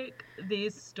feel like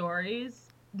these stories,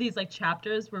 these like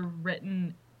chapters were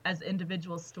written as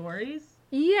individual stories.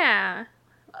 Yeah.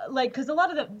 Like, because a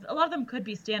lot of them could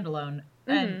be standalone.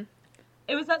 And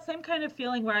it was that same kind of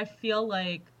feeling where I feel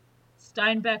like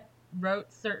Steinbeck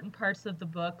wrote certain parts of the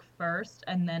book first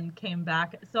and then came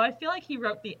back. So I feel like he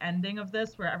wrote the ending of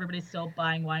this where everybody's still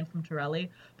buying wine from Torelli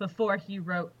before he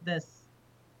wrote this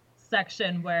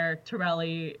section where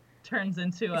Torelli turns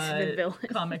into a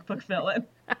comic book villain.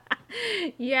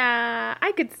 Yeah,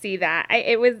 I could see that.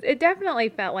 It definitely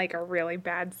felt like a really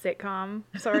bad sitcom,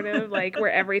 sort of, like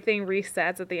where everything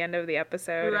resets at the end of the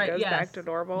episode and goes back to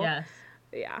normal. Yes.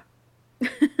 Yeah.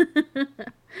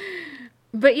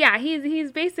 But yeah,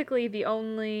 he's basically the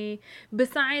only,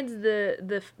 besides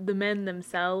the men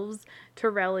themselves,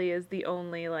 Torelli is the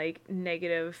only like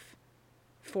negative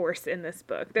force in this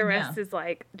book. The rest is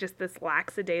like just this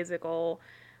lackadaisical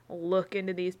look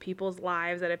into these people's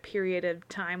lives at a period of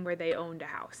time where they owned a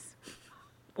house.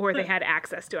 Or they had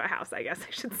access to a house, I guess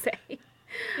I should say.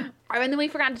 And then we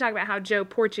forgot to talk about how Joe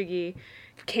Portuguese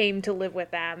came to live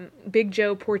with them. Big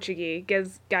Joe Portuguese.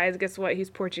 Guess what? He's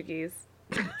Portuguese.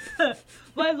 Well,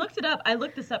 I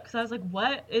looked this up because I was like,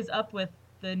 what is up with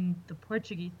the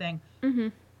Portuguese thing? Mm-hmm.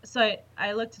 So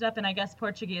I looked it up, and I guess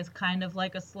Portuguese is kind of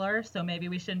like a slur, so maybe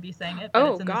we shouldn't be saying it,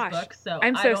 but it's in this book, so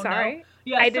I'm so sorry. Know.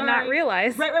 Yeah, I did not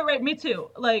realize. Right, me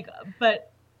too. Like,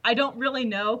 but I don't really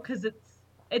know, because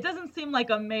it doesn't seem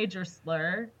like a major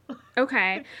slur.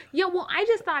 Okay. Yeah, well, I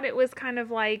just thought it was kind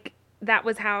of like, that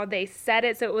was how they said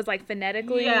it, so it was like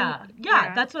phonetically. Yeah,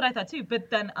 that's what I thought too. But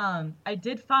then I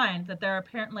did find that there are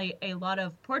apparently a lot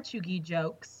of Portuguese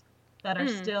jokes that are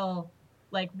still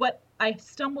like what I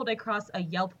stumbled across a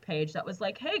Yelp page that was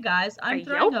like, "Hey guys, I'm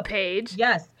throwing Yelp page."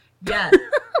 Yes.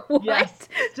 What? Yes.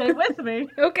 Stay with me.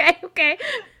 Okay.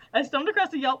 I stumbled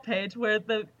across a Yelp page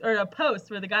or a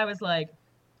post where the guy was like,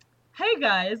 "Hey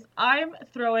guys, I'm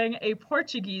throwing a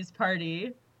Portuguese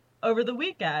party over the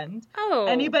weekend. Oh.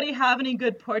 Anybody have any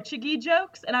good Portuguese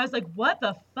jokes?" And I was like, what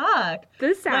the fuck?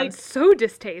 This sounds so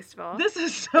distasteful. This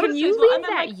is so distasteful. Can you leave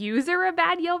that user a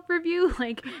bad Yelp review?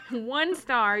 Like, 1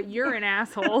 star, you're an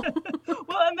asshole.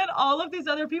 Well, and then all of these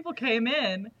other people came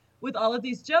in with all of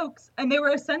these jokes, and they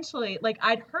were essentially, like,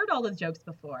 I'd heard all the jokes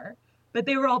before, but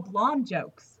they were all blonde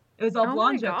jokes. It was all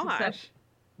blonde jokes, except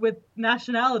with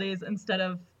nationalities instead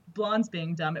of blondes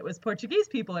being dumb. It was Portuguese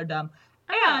people are dumb.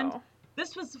 And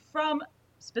this was from,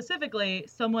 specifically,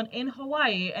 someone in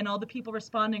Hawaii, and all the people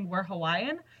responding were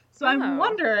Hawaiian. So I'm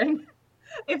wondering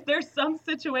if there's some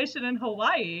situation in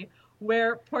Hawaii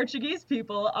where Portuguese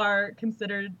people are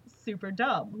considered super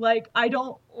dumb. Like, I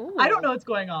don't know what's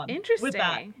going on with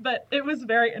that. But it was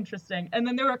very interesting. And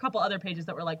then there were a couple other pages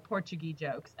that were like Portuguese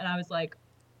jokes. And I was like,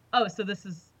 oh, so this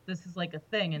is like a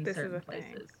thing in This is certain a thing.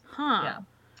 places. Huh. Yeah.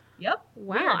 Yep.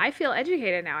 Wow, Weird. I feel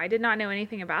educated now. I did not know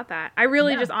anything about that. I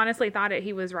really Yeah. just honestly thought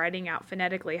he was writing out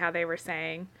phonetically how they were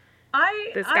saying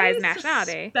this I guy's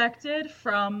nationality. suspected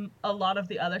from a lot of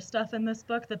the other stuff in this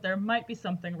book that there might be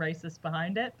something racist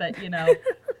behind it, but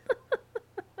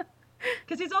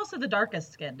because he's also the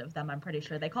darkest skinned of them, I'm pretty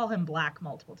sure. They call him black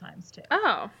multiple times too.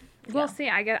 Oh, well, Yeah. see,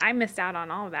 I missed out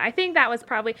on all of that. I think that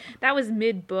was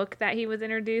mid-book that he was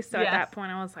introduced. So at that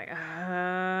point, I was like,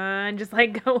 and just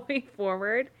like going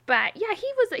forward. But yeah, he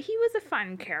was a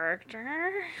fun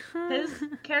character. His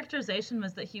characterization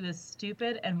was that he was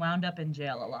stupid and wound up in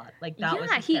jail a lot. Like that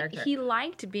was his character. He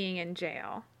liked being in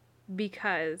jail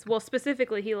because, well,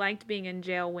 specifically, he liked being in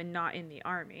jail when not in the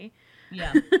army.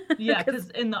 Yeah, because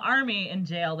in the army, in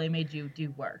jail, they made you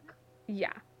do work.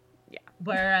 Yeah.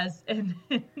 Whereas in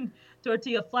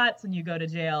Tortilla Flats, when you go to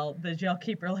jail, the jail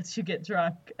keeper lets you get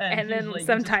drunk. And then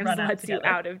sometimes lets you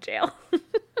out of jail.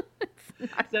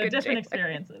 So different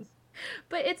experiences.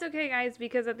 But it's okay, guys,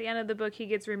 because at the end of the book, he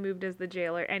gets removed as the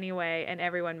jailer anyway, and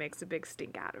everyone makes a big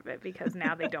stink out of it because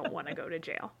now they don't want to go to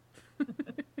jail.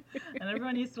 And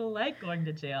everyone used to like going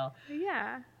to jail.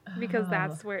 Yeah, because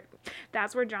that's where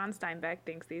John Steinbeck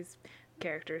thinks these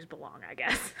characters belong, I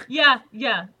guess. Yeah.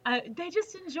 They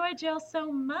just enjoy jail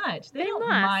so much. They don't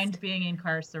mind being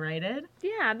incarcerated.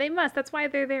 Yeah, they must. That's why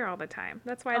they're there all the time.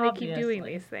 That's why they keep doing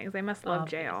these things. They must love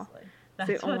jail.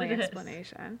 That's the only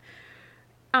explanation.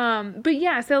 But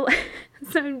yeah, so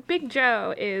Big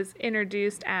Joe is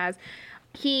introduced as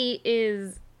he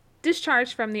is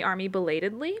discharged from the army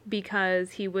belatedly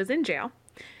because he was in jail.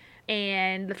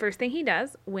 And the first thing he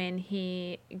does when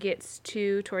he gets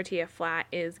to Tortilla Flat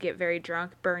is get very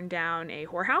drunk, burn down a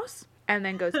whorehouse, and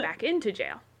then goes back into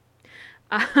jail.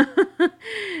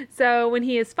 So when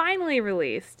he is finally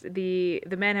released, the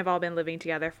men have all been living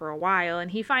together for a while,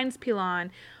 and he finds Pilon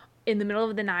in the middle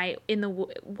of the night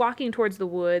walking towards the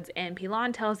woods, and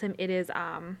Pilon tells him it is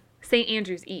St.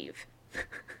 Andrew's Eve.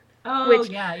 Which,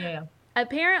 yeah.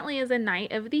 Apparently is a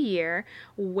night of the year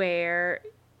where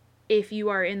if you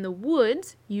are in the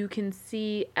woods, you can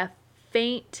see a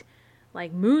faint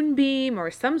like moonbeam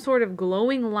or some sort of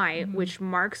glowing light, which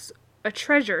marks a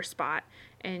treasure spot,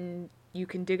 and you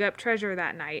can dig up treasure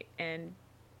that night and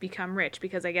become rich,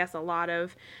 because I guess there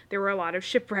were a lot of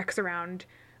shipwrecks around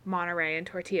Monterey and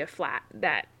Tortilla Flat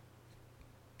that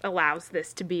allows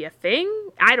this to be a thing.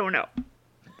 I don't know.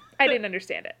 I didn't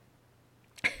understand it.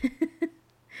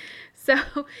 So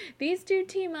these two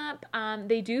team up.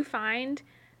 They do find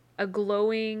a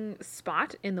glowing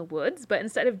spot in the woods, but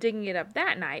instead of digging it up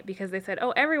that night, because they said,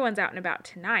 oh, everyone's out and about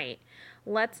tonight,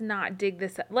 let's not dig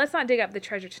up the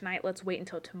treasure tonight. Let's wait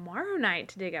until tomorrow night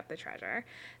to dig up the treasure.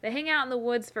 They hang out in the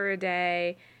woods for a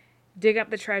day, dig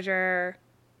up the treasure,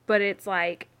 but it's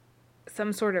like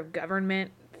some sort of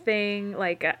government thing.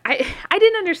 Like I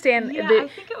didn't understand. Yeah, I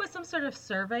think it was some sort of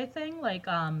survey thing. Like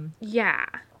yeah,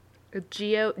 a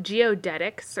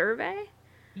geodetic survey.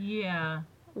 Yeah.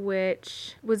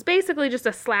 Which was basically just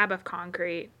a slab of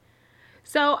concrete.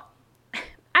 So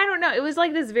I don't know. It was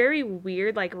like this very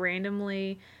weird, like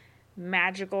randomly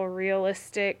magical,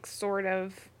 realistic sort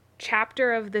of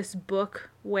chapter of this book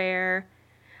where.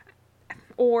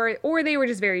 Or they were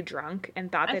just very drunk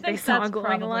and thought that they saw a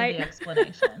glowing light. The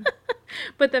explanation.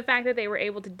 But the fact that they were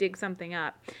able to dig something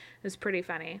up is pretty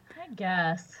funny.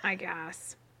 I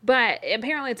guess. But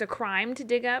apparently it's a crime to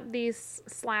dig up these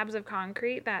slabs of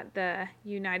concrete that the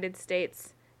United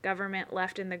States government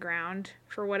left in the ground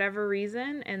for whatever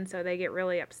reason. And so they get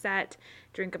really upset,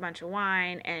 drink a bunch of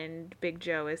wine, and Big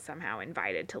Joe is somehow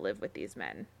invited to live with these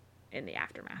men in the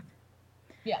aftermath.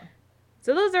 Yeah.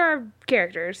 So those are our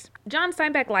characters. John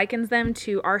Steinbeck likens them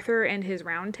to Arthur and his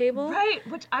round table. Right,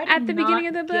 which I did at the beginning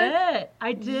of the book.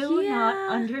 I do not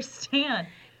understand.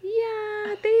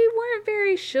 Yeah, they weren't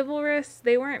very chivalrous.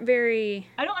 They weren't very...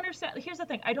 I don't understand. Here's the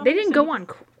thing. They didn't go on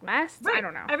quests. Right. I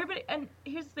don't know. Everybody, and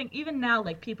here's the thing. Even now,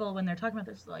 like, people, when they're talking about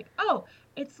this, are like, oh,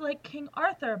 it's like King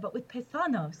Arthur, but with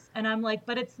paisanos. And I'm like,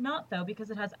 but it's not, though, because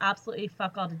it has absolutely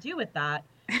fuck all to do with that.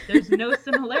 There's no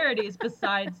similarities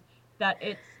besides that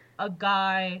it's a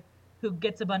guy who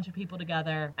gets a bunch of people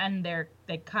together and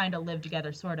they kind of live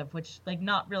together, sort of, which, like,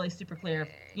 not really super clear,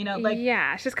 like...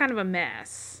 Yeah, it's just kind of a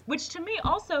mess. Which to me,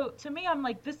 I'm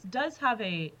like, this does have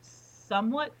a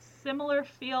somewhat similar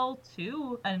feel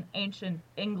to an ancient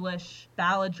English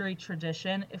balladry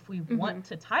tradition, if we want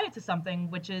to tie it to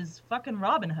something, which is fucking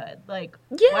Robin Hood. Like,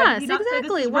 yes, why did he not exactly.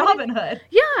 Say this is Robin Hood?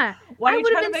 Yeah, why I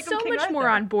would have been so much more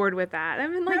on board with that. I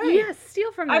mean, like, yes,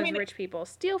 steal from those rich people,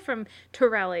 steal from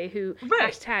Torelli, who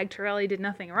 # Torelli did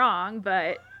nothing wrong,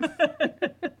 but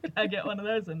I get one of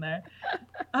those in there.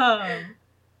 Um,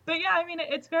 but yeah, I mean,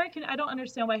 it's very, I don't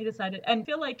understand why he decided, and I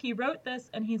feel like he wrote this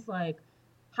and he's like,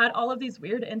 had all of these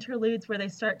weird interludes where they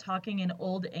start talking in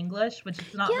Old English, which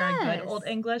is not very good Old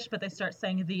Yes. English, but they start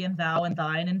saying thee and thou and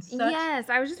thine and such. Yes,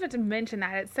 I was just about to mention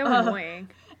that. It's so Uh, annoying.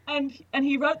 and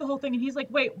he wrote the whole thing and he's like,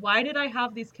 wait, why did I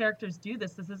have these characters do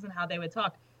this? This isn't how they would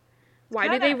talk. It's Why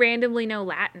do kind they of randomly know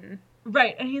Latin?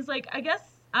 right. And he's like, I guess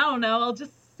I don't know. I'll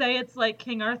just say it's like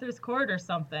King Arthur's court or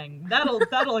something.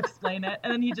 That'll explain it.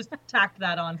 And then he just tacked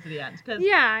that on to the end because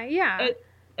Yeah, yeah.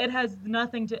 it has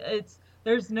nothing to.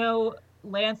 There's no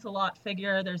Lancelot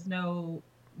figure. There's no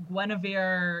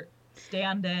Guinevere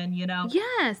stand-in. You know.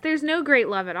 Yes, there's no great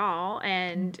love at all.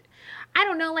 And I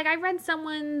don't know, like I read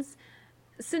someone's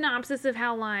synopsis of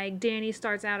how like Danny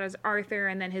starts out as Arthur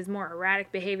and then his more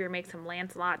erratic behavior makes him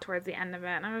Lancelot towards the end of it.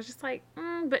 And I was just like,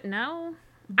 but no.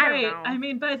 I don't Right. know. I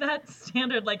mean, by that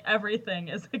standard, like everything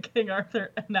is a King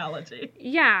Arthur analogy.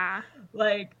 Yeah.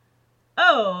 Like,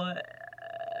 oh,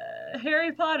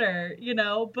 Harry Potter, you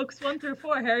know, books 1 through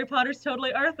 4, Harry Potter's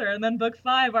totally Arthur, and then book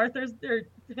 5,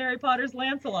 Harry Potter's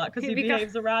Lancelot because he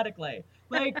behaves erratically.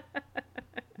 Like,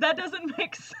 that doesn't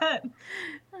make sense.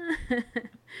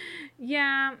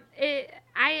 Yeah,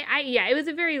 it was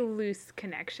a very loose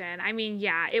connection. I mean,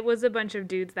 yeah, it was a bunch of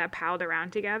dudes that palled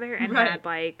around together and had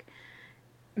like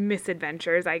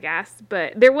misadventures, I guess,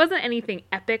 but there wasn't anything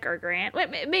epic or grand.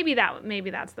 Maybe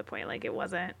that's the point. Like it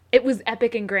was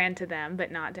epic and grand to them,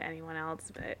 but not to anyone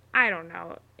else. But I don't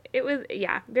know. It was,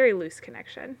 yeah, very loose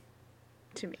connection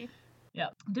to me. Yeah.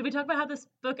 Did we talk about how this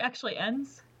book actually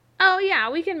ends? Oh yeah,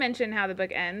 we can mention how the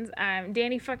book ends.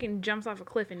 Danny fucking jumps off a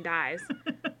cliff and dies.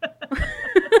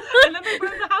 And then they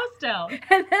burn the house down.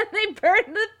 And then they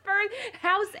burn the first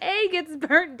house A gets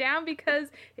burnt down because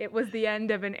it was the end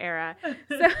of an era.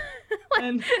 So, like,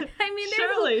 and I mean,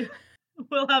 surely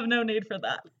we'll have no need for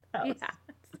that house. Yeah.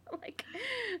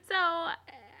 So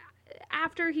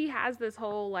after he has this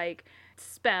whole like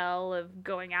spell of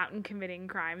going out and committing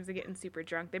crimes and getting super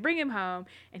drunk, they bring him home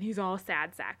and he's all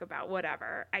sad sack about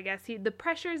whatever. I guess the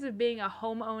pressures of being a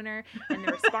homeowner and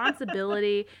the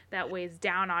responsibility that weighs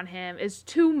down on him is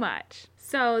too much.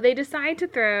 So they decide to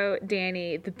throw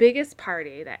Danny the biggest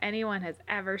party that anyone has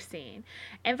ever seen.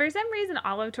 And for some reason,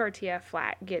 all of Tortilla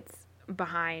Flat gets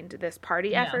behind this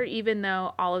party effort, even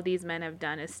though all of these men have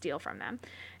done is steal from them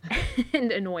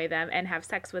and annoy them and have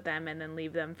sex with them and then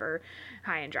leave them for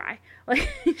high and dry. Like,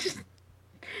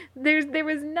 there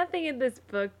was nothing in this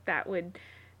book that would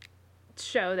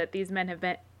show that these men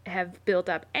have built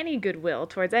up any goodwill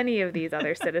towards any of these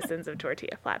other citizens of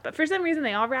Tortilla Flat. But for some reason,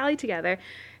 they all rally together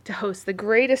to host the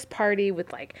greatest party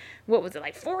with, like, what was it,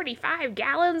 like 45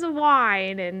 gallons of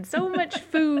wine and so much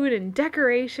food and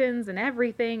decorations and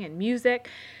everything and music.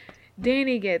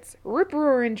 Danny gets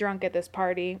rip-roaring drunk at this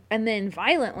party and then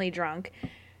violently drunk,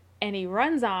 and he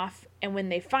runs off, and when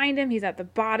they find him, he's at the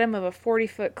bottom of a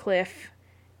 40-foot cliff,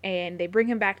 and they bring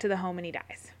him back to the home and he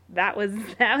dies.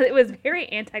 It was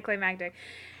very anticlimactic.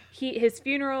 His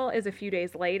funeral is a few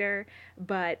days later,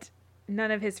 but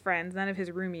none of his friends, none of his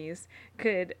roomies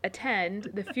could attend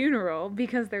the funeral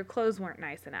because their clothes weren't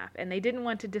nice enough. And they didn't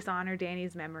want to dishonor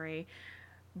Danny's memory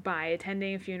by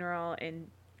attending a funeral in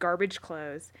garbage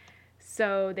clothes.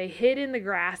 So they hid in the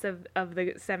grass of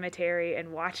the cemetery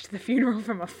and watched the funeral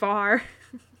from afar.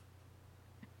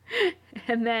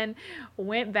 And then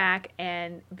went back,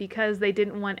 and because they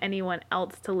didn't want anyone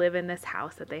else to live in this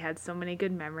house that they had so many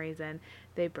good memories in,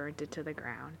 they burnt it to the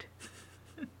ground.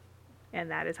 And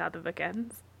that is how the book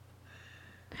ends.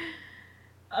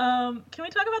 Can we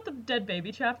talk about the dead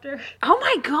baby chapter? Oh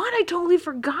my god, I totally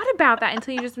forgot about that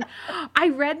until you just... I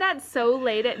read that so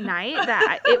late at night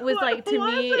that it was like, to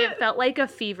me, it felt like a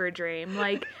fever dream.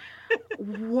 Like...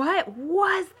 What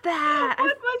was that?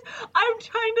 I'm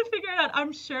trying to figure it out.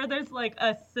 I'm sure there's like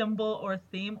a symbol or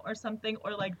theme or something,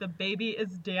 or like the baby is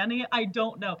Danny. I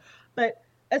don't know. But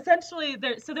essentially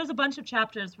there's a bunch of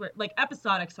chapters where, like,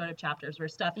 episodic sort of chapters where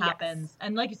stuff happens. Yes.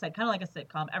 And like you said, kind of like a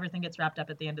sitcom, everything gets wrapped up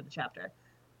at the end of the chapter.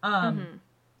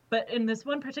 But in this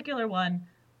one particular one,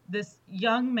 this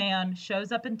young man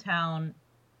shows up in town.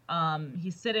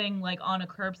 He's sitting like on a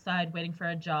curbside waiting for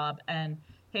a job, and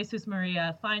Jesus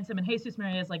Maria finds him, and Jesus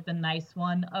Maria is like the nice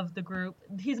one of the group.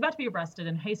 He's about to be arrested,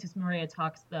 and Jesus Maria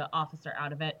talks the officer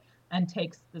out of it and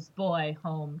takes this boy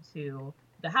home to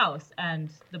the house, and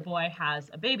the boy has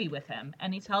a baby with him,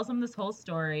 and he tells him this whole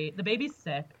story. The baby's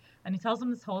sick, and he tells him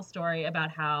this whole story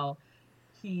about how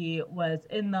he was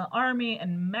in the army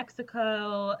in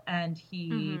Mexico, and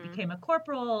he became a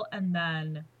corporal, and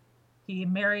then he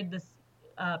married this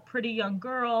pretty young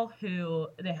girl who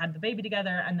they had the baby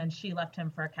together, and then she left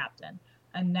him for a captain.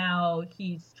 And now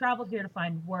he's traveled here to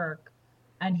find work,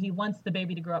 and he wants the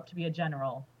baby to grow up to be a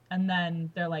general. And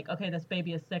then they're like, okay, this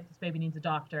baby is sick, this baby needs a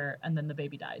doctor, and then the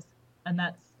baby dies. And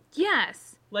that's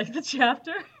Yes. like the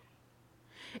chapter.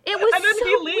 It was And then so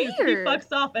he leaves, weird. he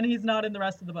fucks off, and he's not in the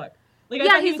rest of the book. Like,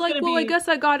 Yeah, he's like, well, I guess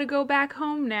I gotta go back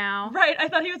home now. Right, I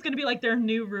thought he was gonna be like their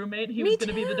new roommate. He was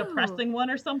gonna be the depressing one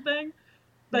or something.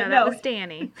 But no, that was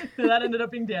Danny. That ended up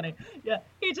being Danny. Yeah,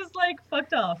 he just like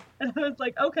fucked off, and I was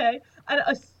like, okay.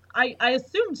 I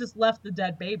assumed just left the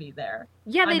dead baby there.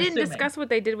 Yeah, they didn't discuss what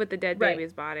they did with the dead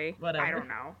baby's body. Whatever. I don't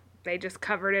know. They just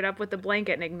covered it up with the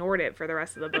blanket and ignored it for the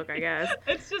rest of the book, I guess.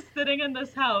 It's just sitting in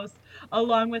this house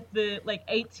along with the like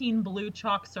 18 blue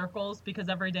chalk circles, because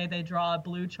every day they draw a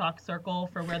blue chalk circle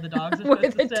for where the dogs are supposed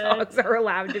to stay. Where the dogs are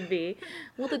allowed to be.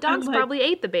 Well, the dogs probably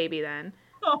ate the baby then.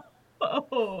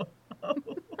 Oh.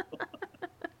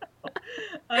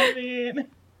 I mean,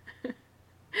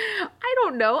 I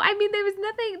don't know. I mean, there was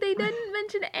nothing. They didn't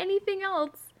mention anything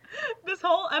else. This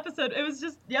whole episode, it was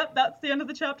just, yep, that's the end of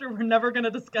the chapter. We're never going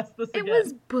to discuss this again. It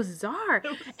was bizarre.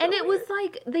 It was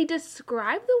like, they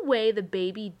described the way the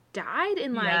baby died,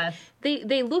 and like, yes.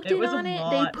 they looked in on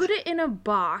it, they put it in a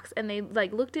box, and they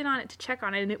like looked in on it to check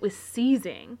on it, and it was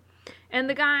seizing. And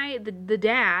the guy, the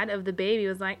dad of the baby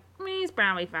was like, he's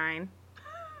probably fine.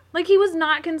 Like, he was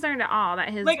not concerned at all that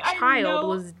his child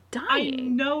was dying. I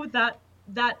know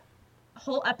that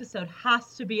whole episode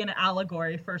has to be an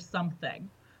allegory for something,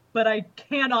 but I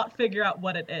cannot figure out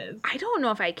what it is. I don't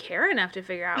know if I care enough to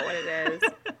figure out what it is.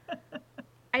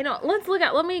 I don't.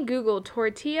 Let me Google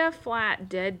tortilla flat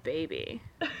dead baby.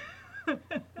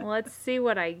 Let's see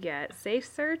what I get. Safe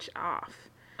search off.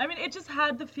 I mean, it just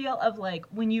had the feel of, like,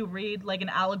 when you read, like, an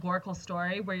allegorical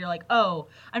story where you're like, oh,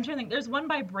 I'm trying to think. There's one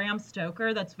by Bram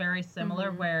Stoker that's very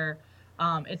similar where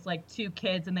it's, like, two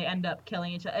kids and they end up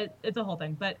killing each other. It's a whole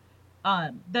thing. But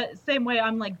the same way,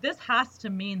 I'm like, this has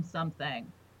to mean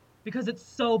something because it's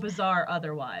so bizarre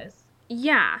otherwise.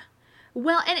 Yeah.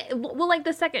 Well, like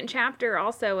the second chapter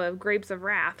also of Grapes of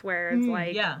Wrath, where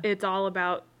it's it's all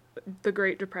about the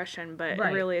Great Depression, but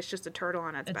really it's just a turtle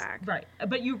on its back. Right.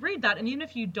 But you read that, and even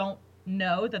if you don't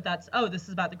know that's, this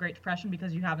is about the Great Depression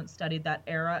because you haven't studied that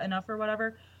era enough or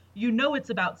whatever, you know it's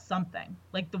about something.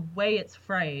 Like, the way it's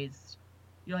phrased,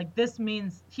 you're like, this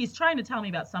means he's trying to tell me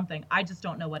about something. I just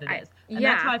don't know what it is. And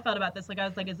that's how I felt about this. Like, I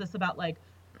was like, is this about, like,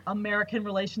 American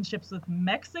relationships with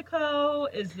Mexico?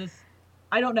 Is this...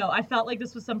 I don't know. I felt like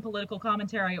this was some political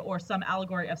commentary or some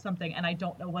allegory of something, and I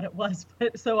don't know what it was.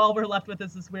 But so all we're left with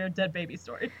is this weird dead baby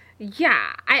story.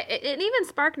 Yeah, and even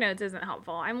SparkNotes isn't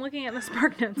helpful. I'm looking at the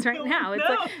SparkNotes right now. It's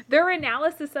like their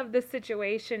analysis of this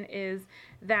situation is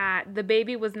that the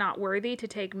baby was not worthy to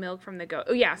take milk from the goat.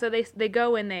 Oh yeah, so they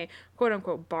go and they quote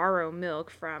unquote borrow milk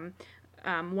from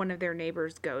one of their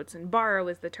neighbor's goats, and borrow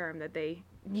is the term that they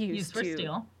use for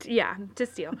steal. Yeah, to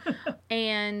steal.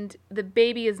 And the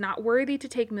baby is not worthy to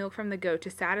take milk from the goat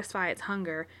to satisfy its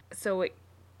hunger, so it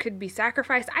could be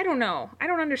sacrificed. I don't know. I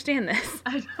don't understand this.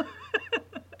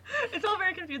 It's all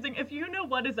very confusing. If you know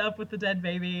what is up with the dead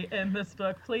baby in this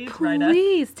book, please write us.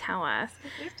 Please tell us.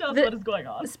 Please tell us what is going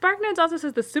on. SparkNotes also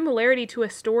says the similarity to a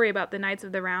story about the Knights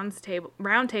of the Round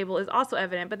Table is also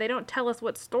evident, but they don't tell us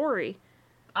what story.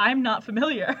 I'm not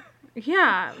familiar.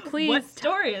 Yeah, please. What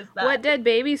story is that? What dead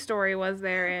baby story was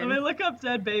there in? Let me look up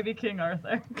dead baby King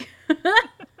Arthur.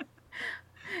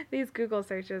 These Google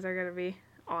searches are going to be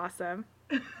awesome.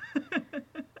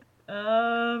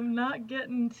 Not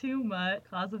getting too much.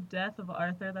 Cause of death of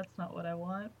Arthur, that's not what I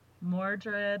want.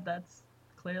 Mordred, that's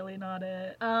clearly not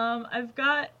it. I've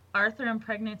got Arthur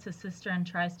impregnates his sister and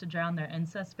tries to drown their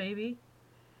incest baby.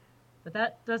 But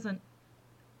that doesn't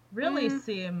really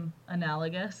seem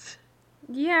analogous.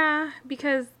 Yeah,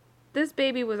 because this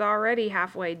baby was already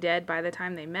halfway dead by the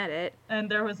time they met it. And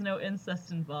there was no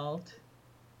incest involved.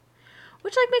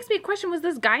 Which, like, makes me question, was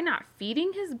this guy not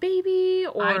feeding his baby?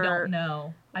 Or I don't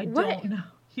know. I don't know.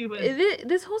 He was...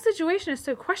 This whole situation is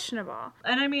so questionable.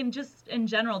 And I mean, just in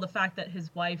general, the fact that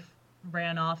his wife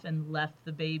ran off and left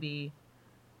the baby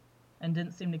and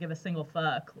didn't seem to give a single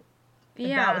fuck.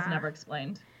 Yeah. That was never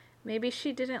explained. Maybe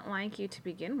she didn't like you to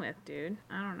begin with, dude.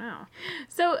 I don't know.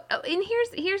 So, and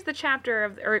here's the chapter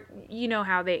of, or you know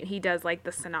how he does like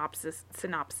the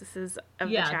synopsises of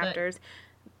the chapters.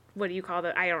 What do you call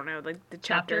I don't know, like the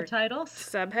chapter titles,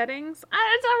 subheadings. It's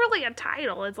not really a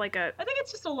title. It's like I think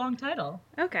it's just a long title.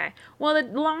 Okay. Well,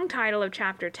 the long title of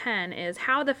chapter 10 is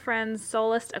How the Friends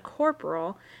Solaced a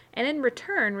Corporal and in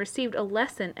return received a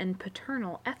lesson in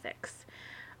paternal ethics.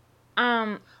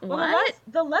 What?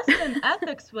 The lesson in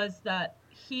ethics was that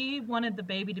he wanted the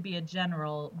baby to be a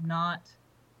general, not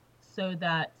so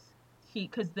that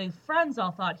because the friends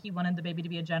all thought he wanted the baby to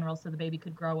be a general so the baby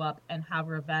could grow up and have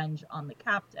revenge on the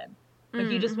captain. But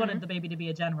he just wanted the baby to be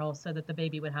a general so that the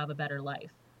baby would have a better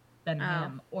life than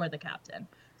him or the captain.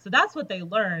 So that's what they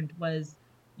learned, was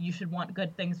you should want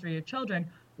good things for your children,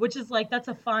 which is like, that's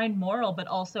a fine moral, but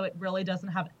also it really doesn't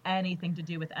have anything to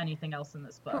do with anything else in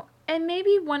this book. Well, and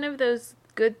maybe one of those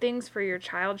good things for your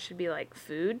child should be like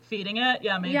food. Feeding it?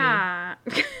 Yeah, maybe. Yeah.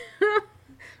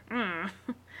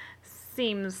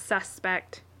 Seems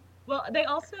suspect. Well, they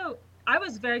also, I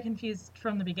was very confused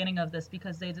from the beginning of this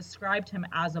because they described him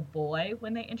as a boy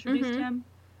when they introduced him.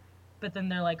 But then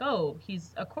they're like, oh,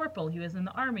 he's a corporal. He was in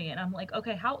the army. And I'm like,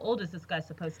 okay, how old is this guy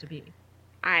supposed to be?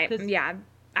 I didn't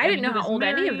know how old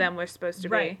any of them were supposed to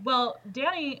be. Right. Well,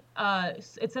 Danny, it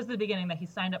says at the beginning that he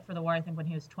signed up for the war, I think, when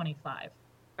he was 25.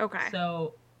 Okay.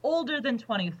 So older than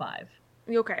 25.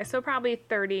 Okay, so probably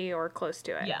 30 or close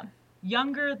to it. Yeah.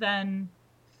 Younger than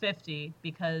 50,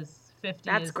 because 50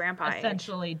 That's is grandpa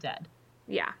essentially dead.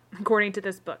 Yeah, according to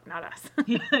this book, not us.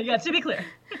 Yeah, to be clear.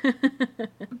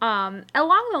 Along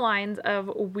the lines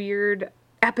of weird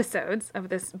episodes of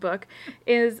this book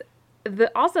is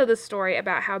also the story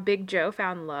about how Big Joe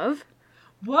found love.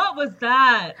 What was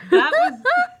that? That was...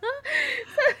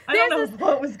 I don't know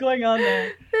what was going on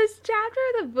there. This chapter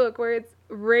of the book where it's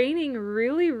raining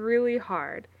really, really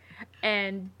hard,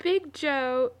 and Big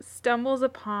Joe stumbles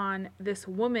upon this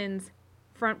woman's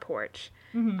front porch.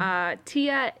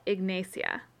 Tia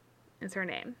Ignacia is her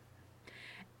name.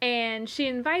 And she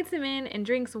invites him in and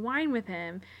drinks wine with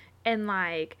him, and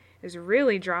like is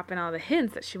really dropping all the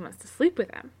hints that she wants to sleep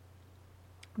with him.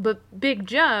 But Big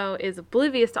Joe is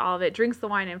oblivious to all of it, drinks the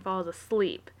wine and falls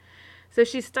asleep. So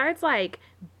she starts like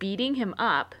beating him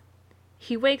up.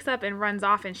 He wakes up and runs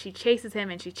off, and she chases him,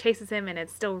 and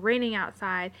it's still raining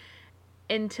outside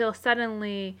until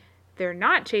suddenly they're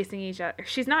not chasing each other.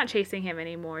 She's not chasing him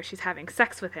anymore. She's having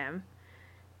sex with him.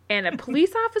 And a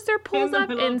police officer pulls up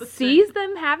and sees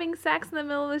them having sex in the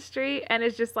middle of the street, and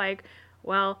is just like,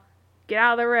 well, get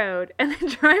out of the road, and then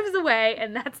drives away,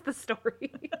 and that's the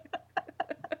story.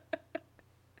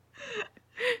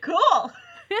 Cool.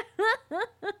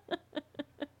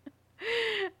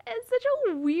 It's such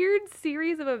a weird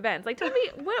series of events. Like, tell me,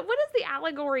 what is the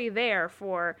allegory there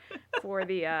for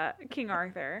the King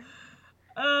Arthur?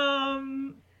 I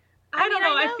don't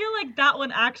know. I feel like that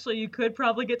one actually you could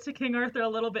probably get to King Arthur a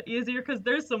little bit easier because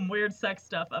there's some weird sex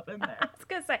stuff up in there. I was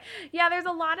gonna say, yeah, there's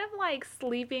a lot of like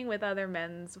sleeping with other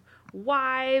men's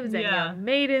wives and young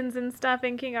maidens and stuff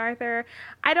in King Arthur.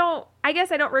 I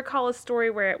guess I don't recall a story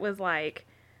where it was like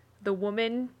the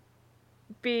woman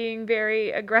being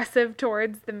very aggressive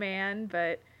towards the man,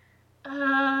 but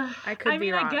I could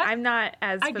be wrong. I'm not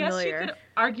as familiar. I guess you could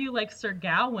argue like Sir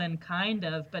Gawain, kind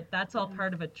of, but that's all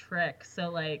part of a trick. So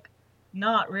like,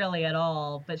 not really at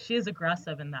all. But she is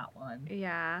aggressive in that one.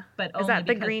 Yeah. But is that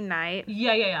the Green Knight?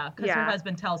 Yeah. Because her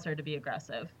husband tells her to be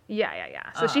aggressive. Yeah.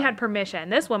 So she had permission.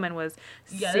 This woman was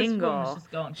single. This woman was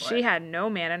just going for she had no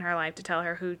man in her life to tell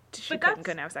her who she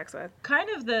couldn't have sex with. Kind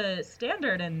of the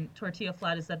standard in Tortilla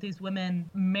Flat is that these women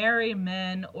marry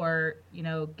men or,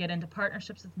 get into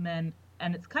partnerships with men.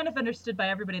 And it's kind of understood by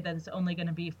everybody that it's only going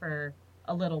to be for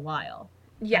a little while.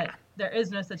 Yeah. But there is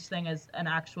no such thing as an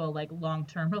actual, like,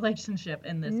 long-term relationship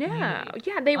in this community.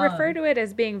 Yeah, they refer to it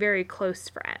as being very close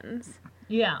friends.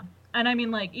 Yeah. And I mean,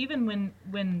 like, even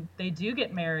when they do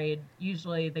get married,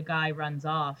 usually the guy runs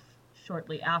off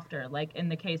shortly after. Like, in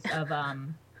the case of,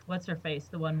 what's her face?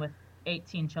 The one with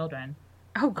 18 children.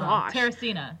 Oh, gosh.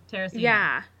 Terracina.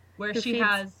 Yeah. Where she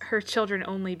has her children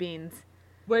only beans.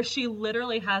 Where she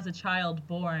literally has a child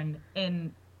born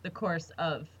in the course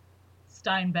of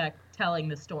Steinbeck telling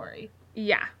the story.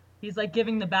 Yeah. He's like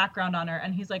giving the background on her,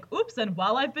 and he's like, oops, and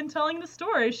while I've been telling the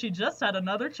story, she just had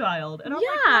another child. And I'm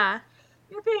like,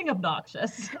 you're being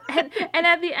obnoxious. and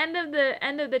at the end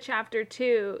of the chapter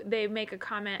 2, they make a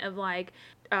comment of like,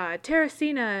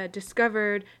 Terracina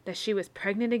discovered that she was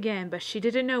pregnant again, but she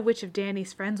didn't know which of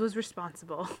Danny's friends was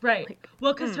responsible. Right. Like,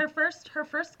 well, because her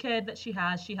first kid that she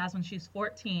has when she's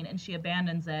 14, and she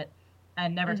abandons it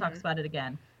and never talks about it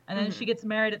again. And then she gets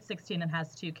married at 16 and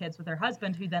has 2 kids with her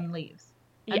husband, who then leaves.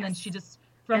 And then she just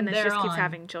keeps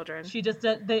having children. She just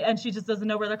doesn't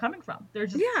know where they're coming from. They're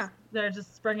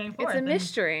just springing forth. It's a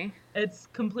mystery. It's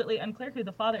completely unclear who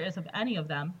the father is of any of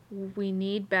them. We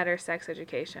need better sex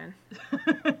education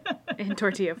in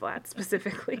Tortilla Flats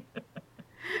specifically.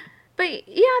 But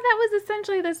yeah, that was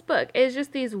essentially this book. It's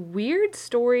just these weird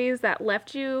stories that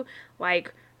left you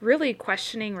like really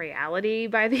questioning reality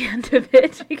by the end of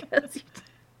it because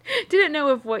you didn't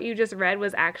know if what you just read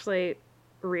was actually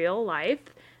real life.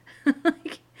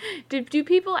 Do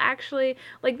people actually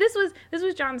like this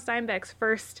was John Steinbeck's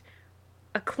first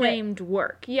acclaimed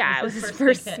work. Yeah, it was his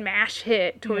first smash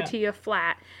hit, Tortilla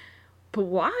Flat. But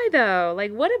why though?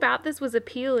 Like, what about this was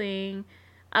appealing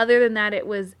other than that it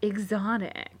was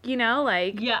exotic, you know?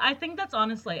 Like, yeah, I think that's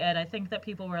honestly it. I think that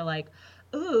people were like,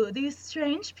 ooh, these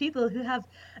strange people who have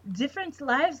different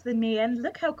lives than me, and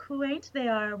look how quaint they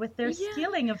are with their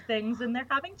stealing of things, and they're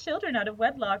having children out of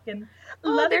wedlock, and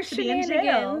loving to be in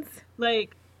jail.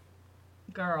 Like,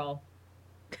 girl.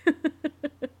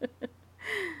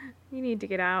 You need to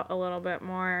get out a little bit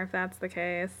more if that's the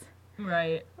case.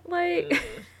 Right. Like...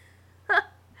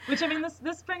 Which, I mean,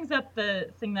 this brings up the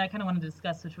thing that I kind of wanted to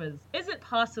discuss, which was, is it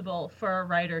possible for a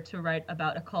writer to write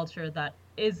about a culture that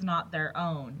is not their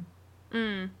own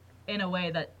in a way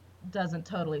that doesn't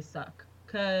totally suck?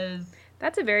 Because...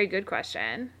 That's a very good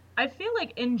question. I feel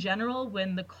like, in general,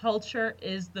 when the culture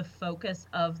is the focus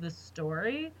of the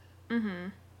story,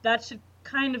 that should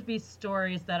kind of be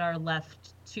stories that are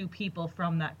left to people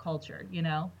from that culture, you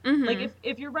know? Like,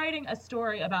 if you're writing a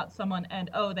story about someone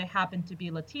and, oh, they happen to be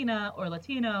Latina or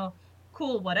Latino,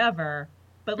 cool, whatever.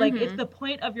 But, like, if the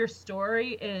point of your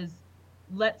story is,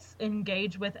 let's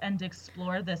engage with and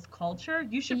explore this culture,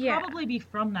 you should probably be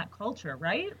from that culture,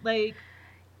 right? Like...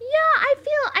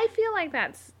 Yeah, I feel like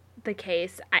that's the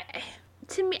case.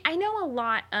 To me, I know a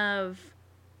lot of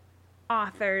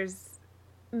authors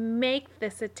make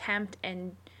this attempt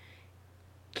and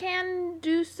can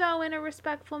do so in a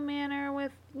respectful manner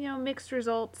with, you know, mixed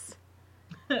results.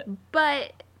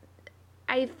 But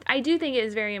I do think it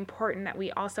is very important that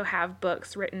we also have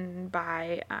books written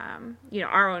by, you know,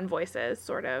 our own voices,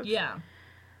 sort of. Yeah.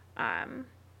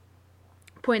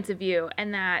 Points of view.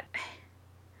 And that,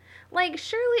 like,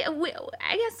 surely,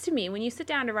 I guess to me, when you sit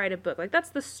down to write a book, like, that's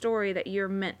the story that you're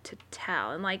meant to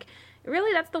tell. And, like,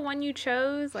 really, that's the one you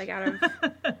chose? Like, out of...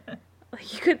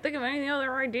 like, you couldn't think of any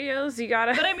other ideas. You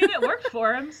gotta... But, I mean, it worked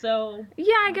for him, so...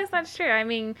 Yeah, I guess that's true. I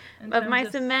mean, Of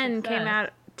Mice and Men came out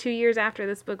 2 year after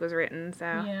this book was written, so...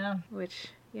 Yeah. Which,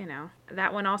 you know,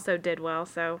 that one also did well,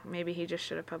 so maybe he just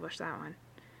should have published that one.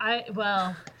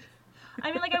 Well...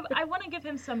 I mean, like, I want to give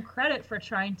him some credit for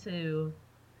trying to...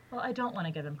 Well, I don't want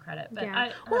to give him credit, but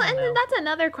yeah. Then that's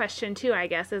another question, too, I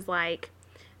guess, is, like...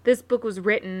 This book was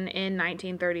written in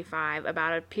 1935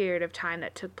 about a period of time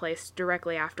that took place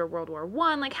directly after World War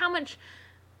I. Like, how much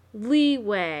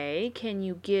leeway can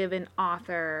you give an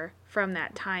author from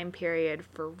that time period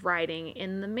for writing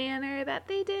in the manner that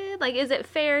they did? Like, is it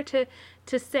fair to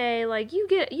say, like, you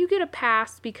get a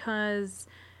pass because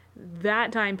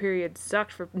that time period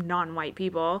sucked for non-white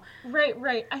people?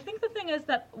 Right. I think the thing is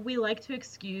that we like to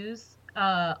excuse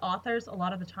authors a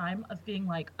lot of the time of being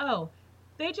like, oh,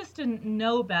 they just didn't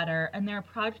know better and they're a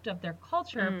product of their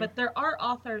culture. But there are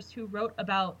authors who wrote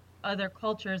about other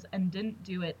cultures and didn't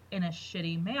do it in a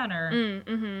shitty manner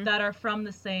that are from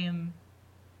the same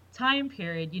time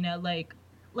period, you know, like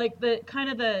the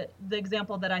kind of the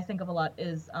example that I think of a lot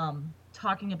is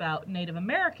talking about Native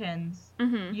Americans.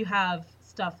 You have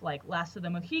stuff like Last of the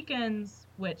Mohicans,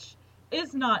 which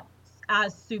is not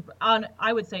as super,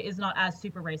 I would say is not as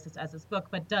super racist as this book,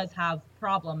 but does have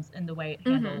problems in the way it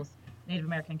handles Native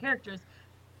American characters.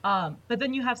 But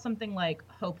then you have something like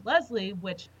Hope Leslie,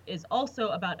 which is also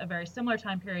about a very similar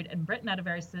time period and written at a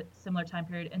very similar time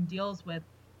period and deals with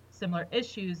similar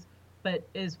issues, but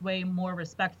is way more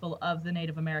respectful of the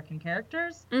Native American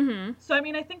characters. So, I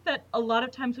mean, I think that a lot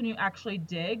of times when you actually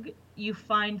dig, you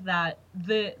find that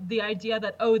the idea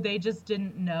that, oh, they just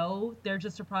didn't know, they're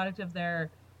just a product of their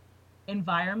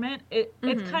environment,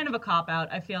 it's kind of a cop-out.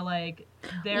 I feel like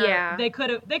they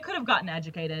could have gotten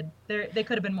educated. They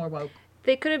could have been more woke.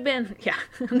 They could have been,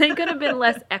 they could have been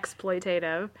less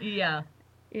exploitative. Yeah,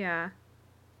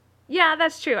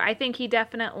 that's true. I think he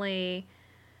definitely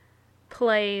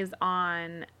plays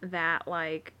on that,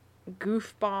 like,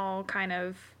 goofball kind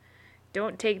of,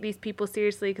 don't take these people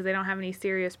seriously because they don't have any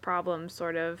serious problems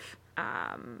sort of,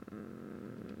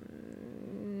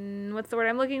 what's the word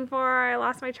I'm looking for? I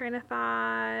lost my train of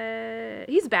thought.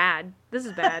 He's bad. This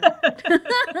is bad.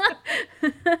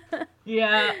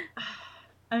 Yeah.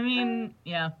 I mean,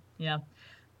 yeah.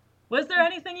 Was there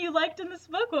anything you liked in this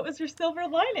book? What was your silver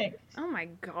lining? Oh my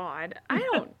God. I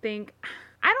don't think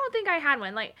I had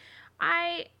one. Like,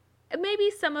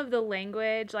 maybe some of the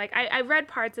language, like I read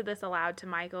parts of this aloud to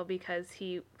Michael because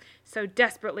he so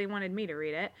desperately wanted me to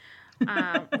read it.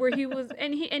 Where he was,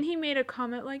 and he made a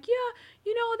comment like, yeah,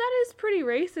 you know, that is pretty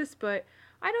racist, but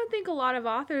I don't think a lot of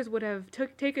authors would have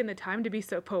taken the time to be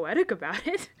so poetic about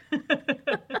it.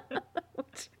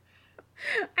 Which,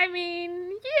 I mean,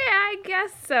 yeah, I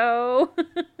guess so.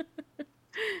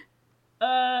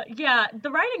 Yeah,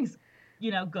 the writing's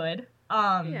good.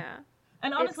 Yeah.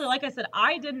 And honestly, like I said,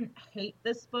 I didn't hate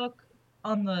this book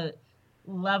on the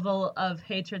level of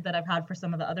hatred that I've had for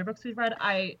some of the other books we've read.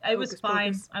 I was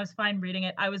fine. Pocus. I was fine reading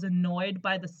it. I was annoyed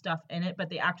by the stuff in it,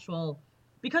 but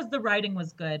because the writing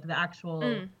was good, the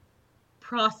actual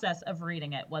process of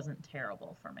reading it wasn't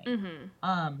terrible for me.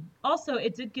 Also,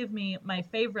 it did give me my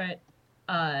favorite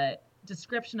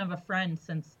description of a friend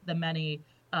since the many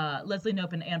Leslie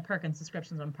Knope and Ann Perkins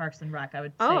descriptions on Parks and Rec. I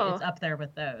would say it's up there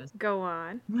with those. Go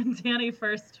on. When Danny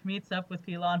first meets up with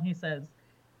Pilon, he says,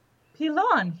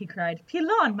 "Pilon," he cried,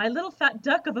 "Pilon, my little fat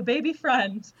duck of a baby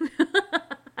friend."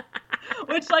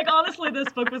 Which, honestly, this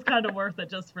book was kind of worth it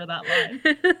just for that line.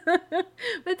 But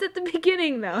it's at the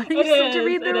beginning, though. You still have to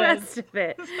read the rest of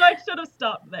it. So I should have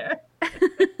stopped there.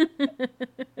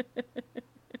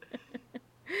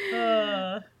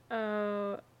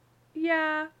 Oh,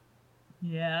 yeah.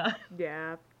 Yeah.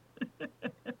 Yeah.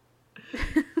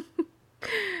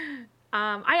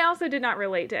 I also did not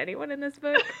relate to anyone in this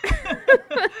book.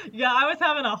 Yeah, I was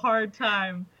having a hard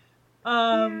time.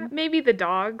 Yeah, maybe the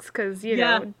dogs, because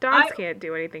dogs can't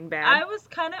do anything bad. I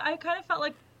kind of felt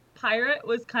like Pirate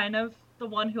was kind of the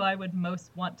one who I would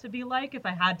most want to be like if I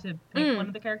had to pick one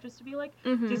of the characters to be like,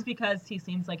 just because he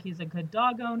seems like he's a good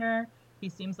dog owner. He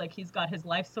seems like he's got his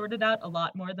life sorted out a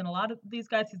lot more than a lot of these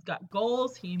guys. He's got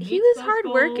goals. He was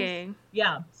hardworking.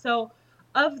 Yeah. So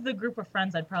of the group of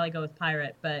friends, I'd probably go with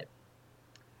Pirate, but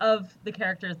of the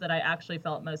characters that I actually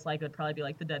felt most like would probably be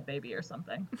like the dead baby or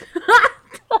something.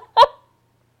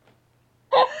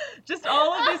 Just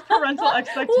all of these parental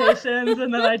expectations,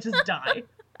 and then I just die.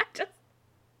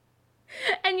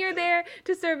 And you're there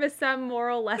to serve as some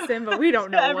moral lesson, but we don't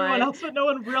know everyone else, but no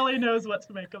one really knows what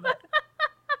to make of it.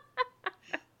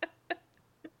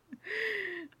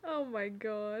 Oh my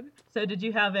god. So did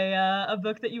you have a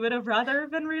book that you would have rather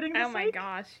been reading this week? Oh my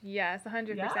gosh, yes,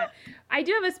 100%. Yeah? I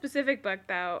do have a specific book,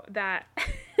 though, that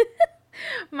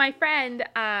my friend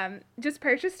just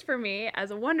purchased for me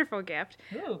as a wonderful gift.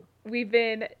 Ooh. We've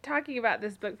been talking about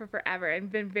this book for forever and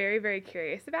been very, very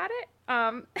curious about it.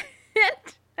 And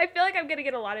I feel like I'm going to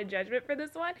get a lot of judgment for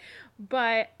this one,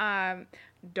 but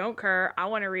don't care. I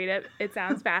want to read it. It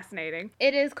sounds fascinating.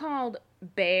 It is called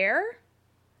Bear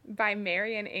by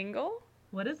Marian Engel.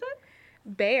 What is it?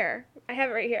 Bear. I have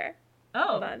it right here.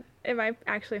 Oh. Hold on.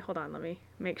 Hold on. Let me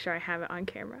make sure I have it on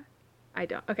camera. I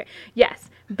don't. Okay. Yes.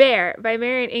 Bear by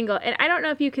Marian Engel. And I don't know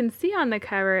if you can see on the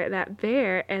cover that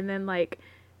bear and then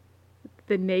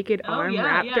the naked arm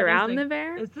wrapped around the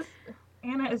bear. Is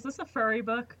this a furry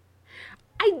book?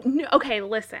 Okay,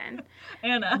 listen.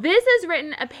 Anna. This is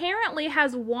written, apparently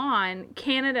has won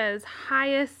Canada's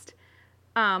highest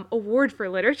award for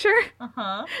literature.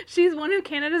 Uh-huh. She's one of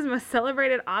Canada's most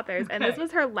celebrated authors, and this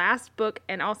was her last book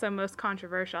and also most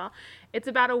controversial. It's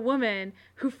about a woman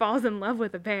who falls in love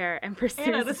with a bear and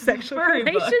pursues a sexual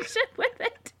relationship with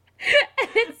it. And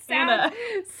it sounds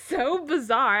so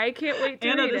bizarre. I can't wait to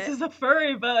read it. Anna, this is a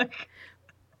furry book.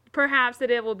 Perhaps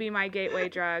it will be my gateway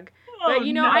drug. But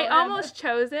I almost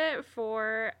chose it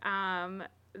for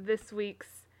this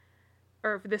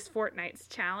fortnight's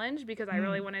challenge because I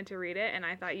really wanted to read it and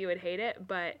I thought you would hate it,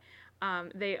 but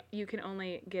you can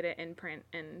only get it in print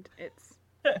and it's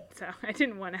so I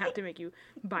didn't want to have to make you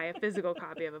buy a physical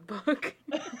copy of a book.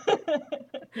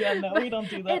 Yeah, no, we don't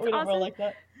do that. We don't roll like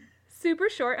that. Super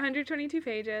short, 122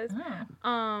 pages.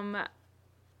 Oh.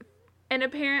 And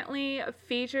apparently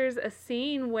features a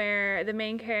scene where the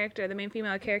main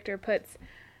female character puts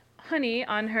honey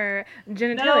on her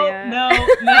genitalia. No.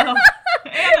 Anna.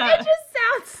 It just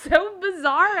sounds so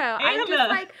bizarro.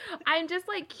 Anna. I'm just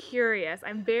curious.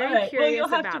 I'm very curious about this. Well, you'll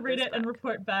have to read it and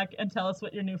report back and tell us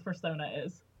what your new persona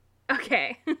is.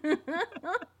 Okay.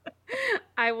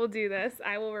 I will do this.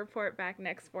 I will report back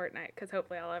next fortnight because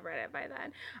hopefully I'll have read it by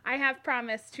then. I have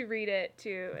promised to read it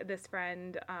to this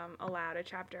friend aloud a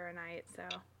chapter a night, so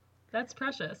that's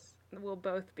precious. We'll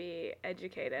both be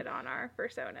educated on our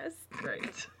personas.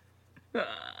 Great.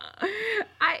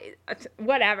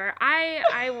 Whatever.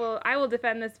 I will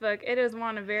defend this book. It has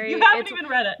won You haven't even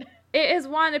read it. It has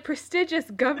won the prestigious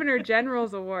Governor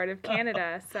General's Award of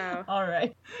Canada, so... All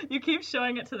right. You keep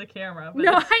showing it to the camera. But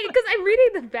no, because I'm reading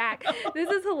the back. This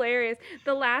is hilarious.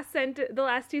 The last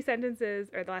few sentences,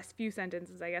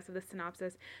 I guess, of the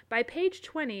synopsis. By page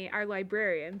 20, our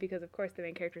librarian, because of course the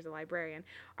main character is a librarian,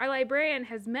 our librarian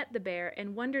has met the bear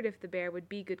and wondered if the bear would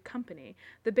be good company.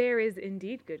 The bear is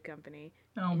indeed good company.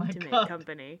 Oh my Intimate God.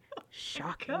 company.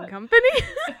 Shocking company.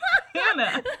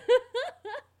 Hannah.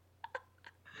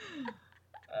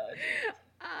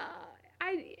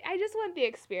 I just want the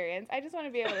experience. I just want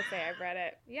to be able to say I've read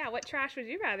it. Yeah, what trash would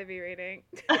you rather be reading?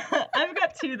 I've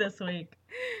got two this week.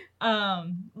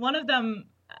 One of them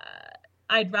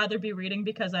I'd rather be reading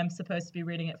because I'm supposed to be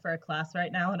reading it for a class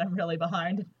right now, and I'm really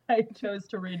behind. I chose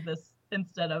to read this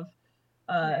instead of.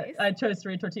 Nice. I chose to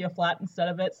read Tortilla Flat instead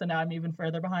of it, so now I'm even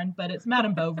further behind. But it's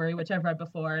Madame Bovary, which I've read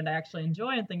before and I actually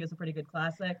enjoy and think is a pretty good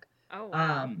classic. Oh,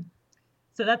 wow.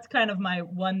 So that's kind of my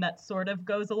one that sort of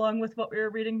goes along with what we were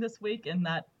reading this week, in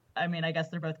that, I mean, I guess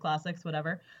they're both classics,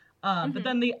 whatever. But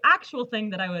then the actual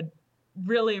thing that I would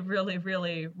really, really,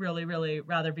 really, really, really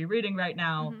rather be reading right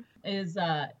now is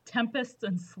Tempest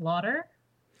and Slaughter,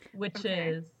 which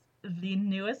is the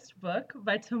newest book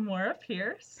by Tamora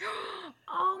Pierce.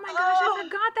 Oh my gosh, I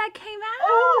forgot that came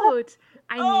out.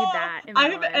 I need that in my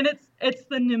life. And it's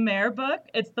the Numair book.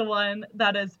 It's the one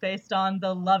that is based on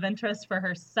the love interest for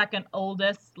her second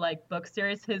oldest book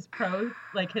series, his prequel.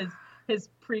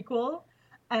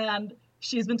 And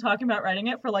she's been talking about writing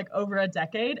it for over a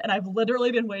decade, and I've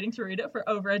literally been waiting to read it for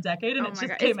over a decade, and it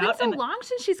just came out. It's been so long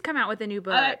since she's come out with a new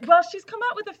book. Well, she's come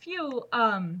out with a few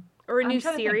or a new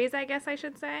series, I guess I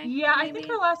should say. Yeah, maybe? I think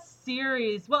her last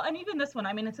series. Well, and even this one.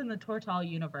 I mean, it's in the Tortall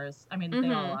universe. I mean,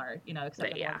 they all are,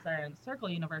 except the ones that are in the Circle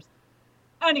universe.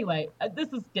 Anyway,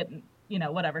 this is getting,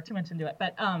 whatever, too much into it.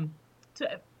 But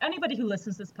to anybody who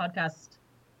listens to this podcast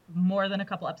more than a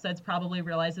couple episodes probably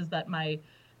realizes that my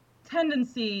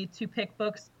tendency to pick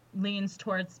books leans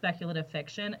towards speculative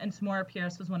fiction, and Tamora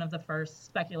Pierce was one of the first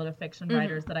speculative fiction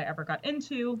writers that I ever got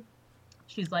into.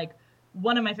 She's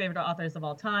one of my favorite authors of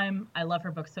all time. I love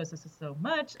her books so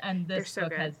much, and this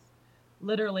book has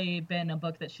literally been a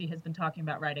book that she has been talking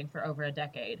about writing for over a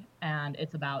decade, and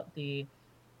it's about the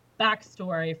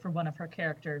backstory for one of her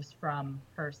characters from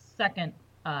her second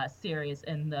series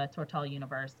in the Tortall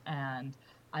universe, and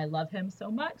I love him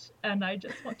so much, and I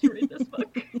just want to read this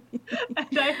book.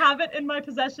 And I have it in my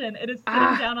possession. It is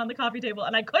sitting down on the coffee table,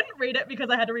 and I couldn't read it because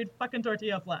I had to read fucking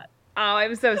Tortilla Flat. Oh,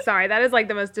 I'm so sorry. That is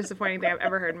the most disappointing thing I've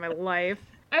ever heard in my life.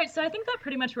 All right, so I think that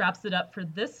pretty much wraps it up for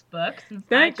this book. Since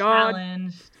Thank God.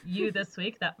 Challenged you this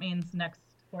week, that means next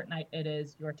fortnight it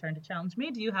is your turn to challenge me.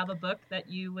 Do you have a book that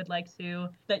you would like to,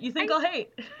 that you think I'll hate?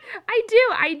 I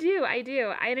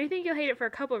do. And I think you'll hate it for a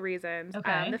couple of reasons.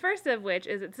 Okay. The first of which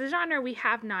is it's a genre we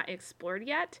have not explored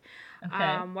yet.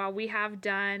 Okay. While we have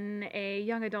done a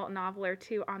young adult novel or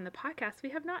two on the podcast, we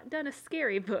have not done a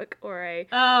scary book or a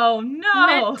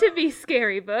meant to be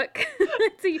scary book.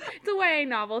 It's a YA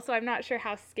novel, so I'm not sure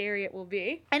how scary it will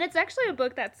be. And it's actually a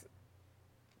book that's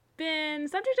been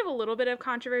subject of a little bit of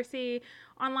controversy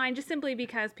online, just simply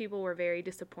because people were very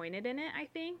disappointed in it, I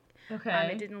think. Okay.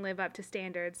 It didn't live up to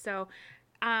standards. So,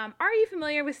 are you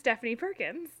familiar with Stephanie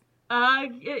Perkins?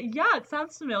 Yeah, it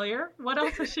sounds familiar. What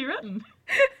else has she written?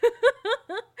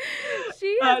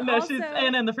 She has she's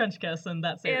Anna and the French Kiss in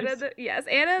that series.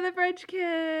 Anna and the French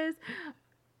Kiss.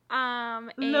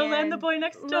 Lola and the Boy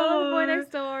Next Door.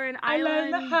 And Isla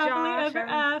and the Happily Josh. Ever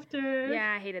After.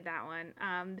 Yeah, I hated that one.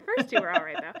 The first two were all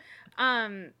right, though.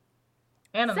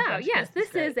 Anna the French yes, Kiss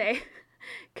this is a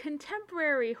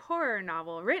contemporary horror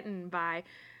novel written by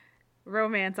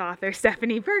romance author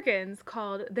Stephanie Perkins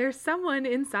called There's Someone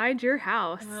Inside Your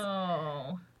House.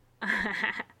 Oh.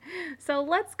 So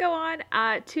let's go on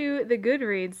to the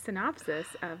Goodreads synopsis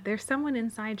of There's Someone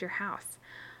Inside Your House.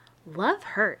 Love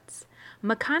hurts.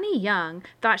 Makani Young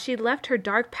thought she'd left her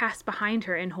dark past behind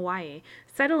her in Hawaii,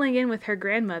 settling in with her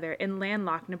grandmother in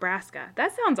landlocked Nebraska.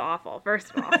 That sounds awful,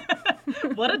 first of all.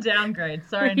 What a downgrade.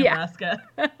 Sorry, Nebraska.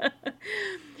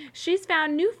 She's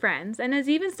found new friends and has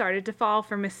even started to fall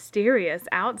for mysterious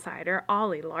outsider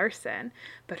Ollie Larson,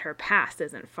 but her past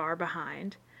isn't far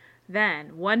behind.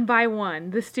 Then, one by one,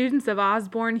 the students of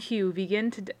Osborne Hugh begin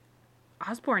to...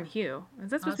 Osborne Hugh? Is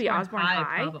that supposed to be Osborne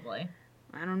High? Probably.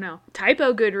 I don't know.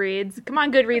 Typo Goodreads. Come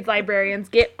on, Goodreads librarians,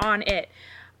 get on it.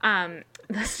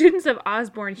 The students of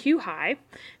Osborne Hugh High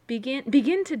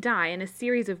begin to die in a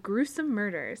series of gruesome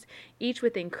murders, each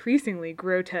with increasingly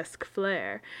grotesque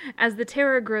flair. As the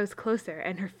terror grows closer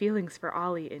and her feelings for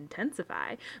Ollie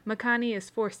intensify, Makani is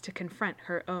forced to confront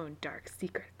her own dark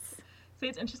secrets. See,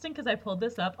 it's interesting because I pulled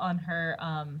this up on her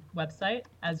website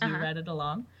as you read it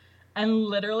along. And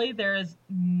literally, there is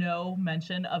no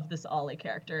mention of this Ollie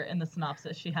character in the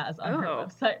synopsis she has on her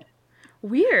website.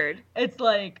 Weird. It's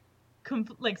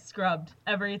scrubbed.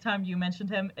 Every time you mentioned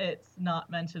him, it's not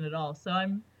mentioned at all. So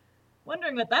I'm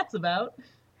wondering what that's about.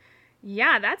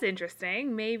 Yeah, that's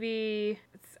interesting.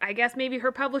 I guess maybe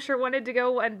her publisher wanted to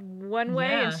go one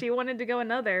way and she wanted to go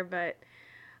another. But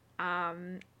I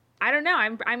don't know.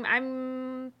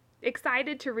 I'm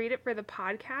excited to read it for the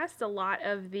podcast. A lot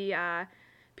of the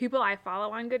People I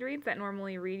follow on Goodreads that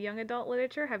normally read young adult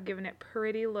literature have given it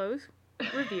pretty low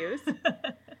reviews.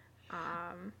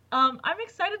 I'm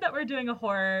excited that we're doing a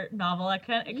horror novel. It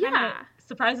kind of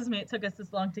surprises me it took us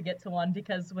this long to get to one,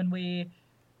 because when we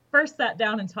first sat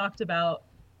down and talked about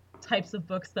types of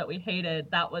books that we hated,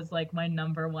 that was like my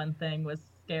number one thing was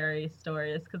scary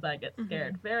stories, because I get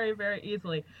scared very, very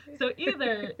easily. So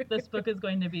either this book is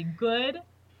going to be good,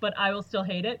 but I will still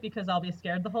hate it because I'll be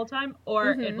scared the whole time,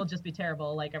 or it will just be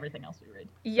terrible like everything else we read.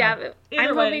 Yeah, so,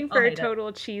 I'm hoping for a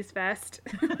total cheese fest.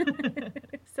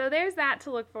 So there's that to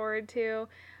look forward to.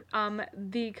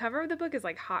 The cover of the book is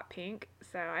like hot pink,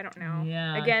 so I don't know.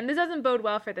 Yeah. Again, this doesn't bode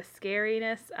well for the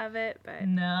scariness of it, but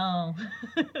no.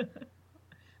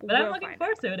 But I'm looking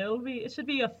forward to it. It should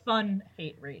be a fun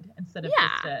hate read instead of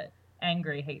just a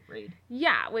angry hate read.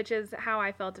 Yeah, which is how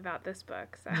I felt about this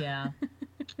book. So. Yeah.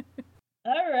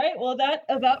 All right. Well, that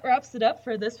about wraps it up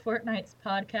for this fortnight's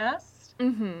podcast.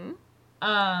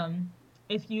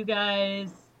 If you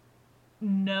guys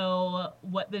know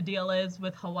what the deal is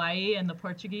with Hawaii and the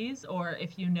Portuguese, or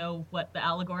if you know what the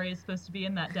allegory is supposed to be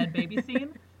in that dead baby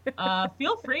scene,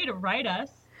 feel free to write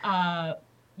us.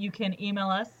 You can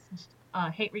email us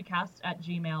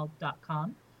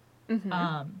hatereadcast@gmail.com.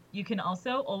 You can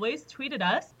also always tweet at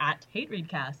us at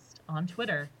hatereadcast on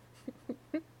Twitter.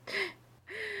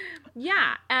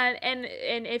 Yeah, and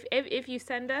if you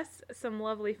send us some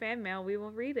lovely fan mail, we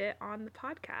will read it on the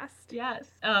podcast.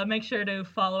 Yes. Make sure to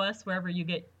follow us wherever you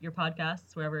get your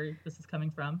podcasts, wherever this is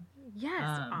coming from.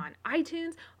 Yes, on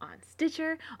iTunes, on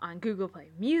Stitcher, on Google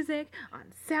Play Music, on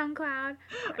SoundCloud, on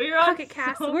We're Pocket on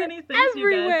Cast. so We're many things,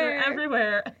 everywhere. You guys. We're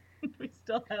everywhere. We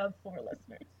still have 4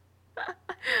 listeners.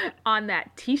 On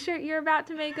that t-shirt you're about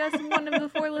to make us one of the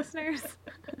 4 listeners.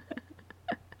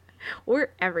 We're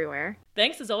everywhere.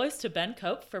 Thanks as always to Ben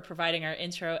Cope for providing our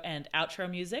intro and outro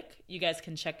music. You guys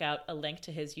can check out a link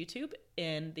to his YouTube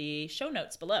in the show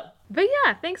notes below. But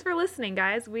yeah, thanks for listening,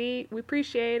 guys. We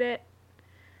appreciate it.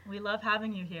 We love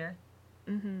having you here.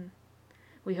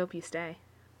 We hope you stay.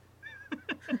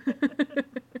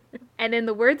 And in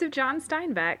the words of John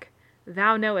Steinbeck,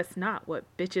 thou knowest not what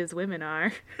bitches women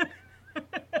are.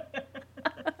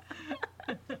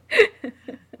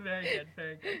 Very good,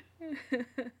 very good.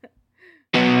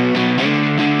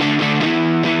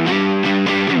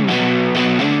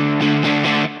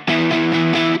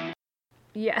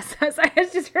 Yes, I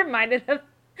was just reminded of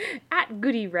at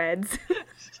Goody Reds.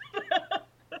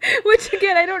 Which,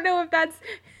 again, I don't know if that's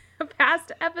a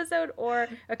past episode or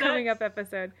a coming up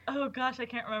episode. Oh, gosh, I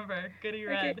can't remember. Goody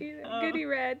Red. Goody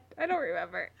Red. I don't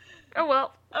remember. Oh,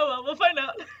 well. Oh, well, we'll find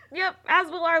out. Yep, as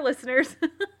will our listeners.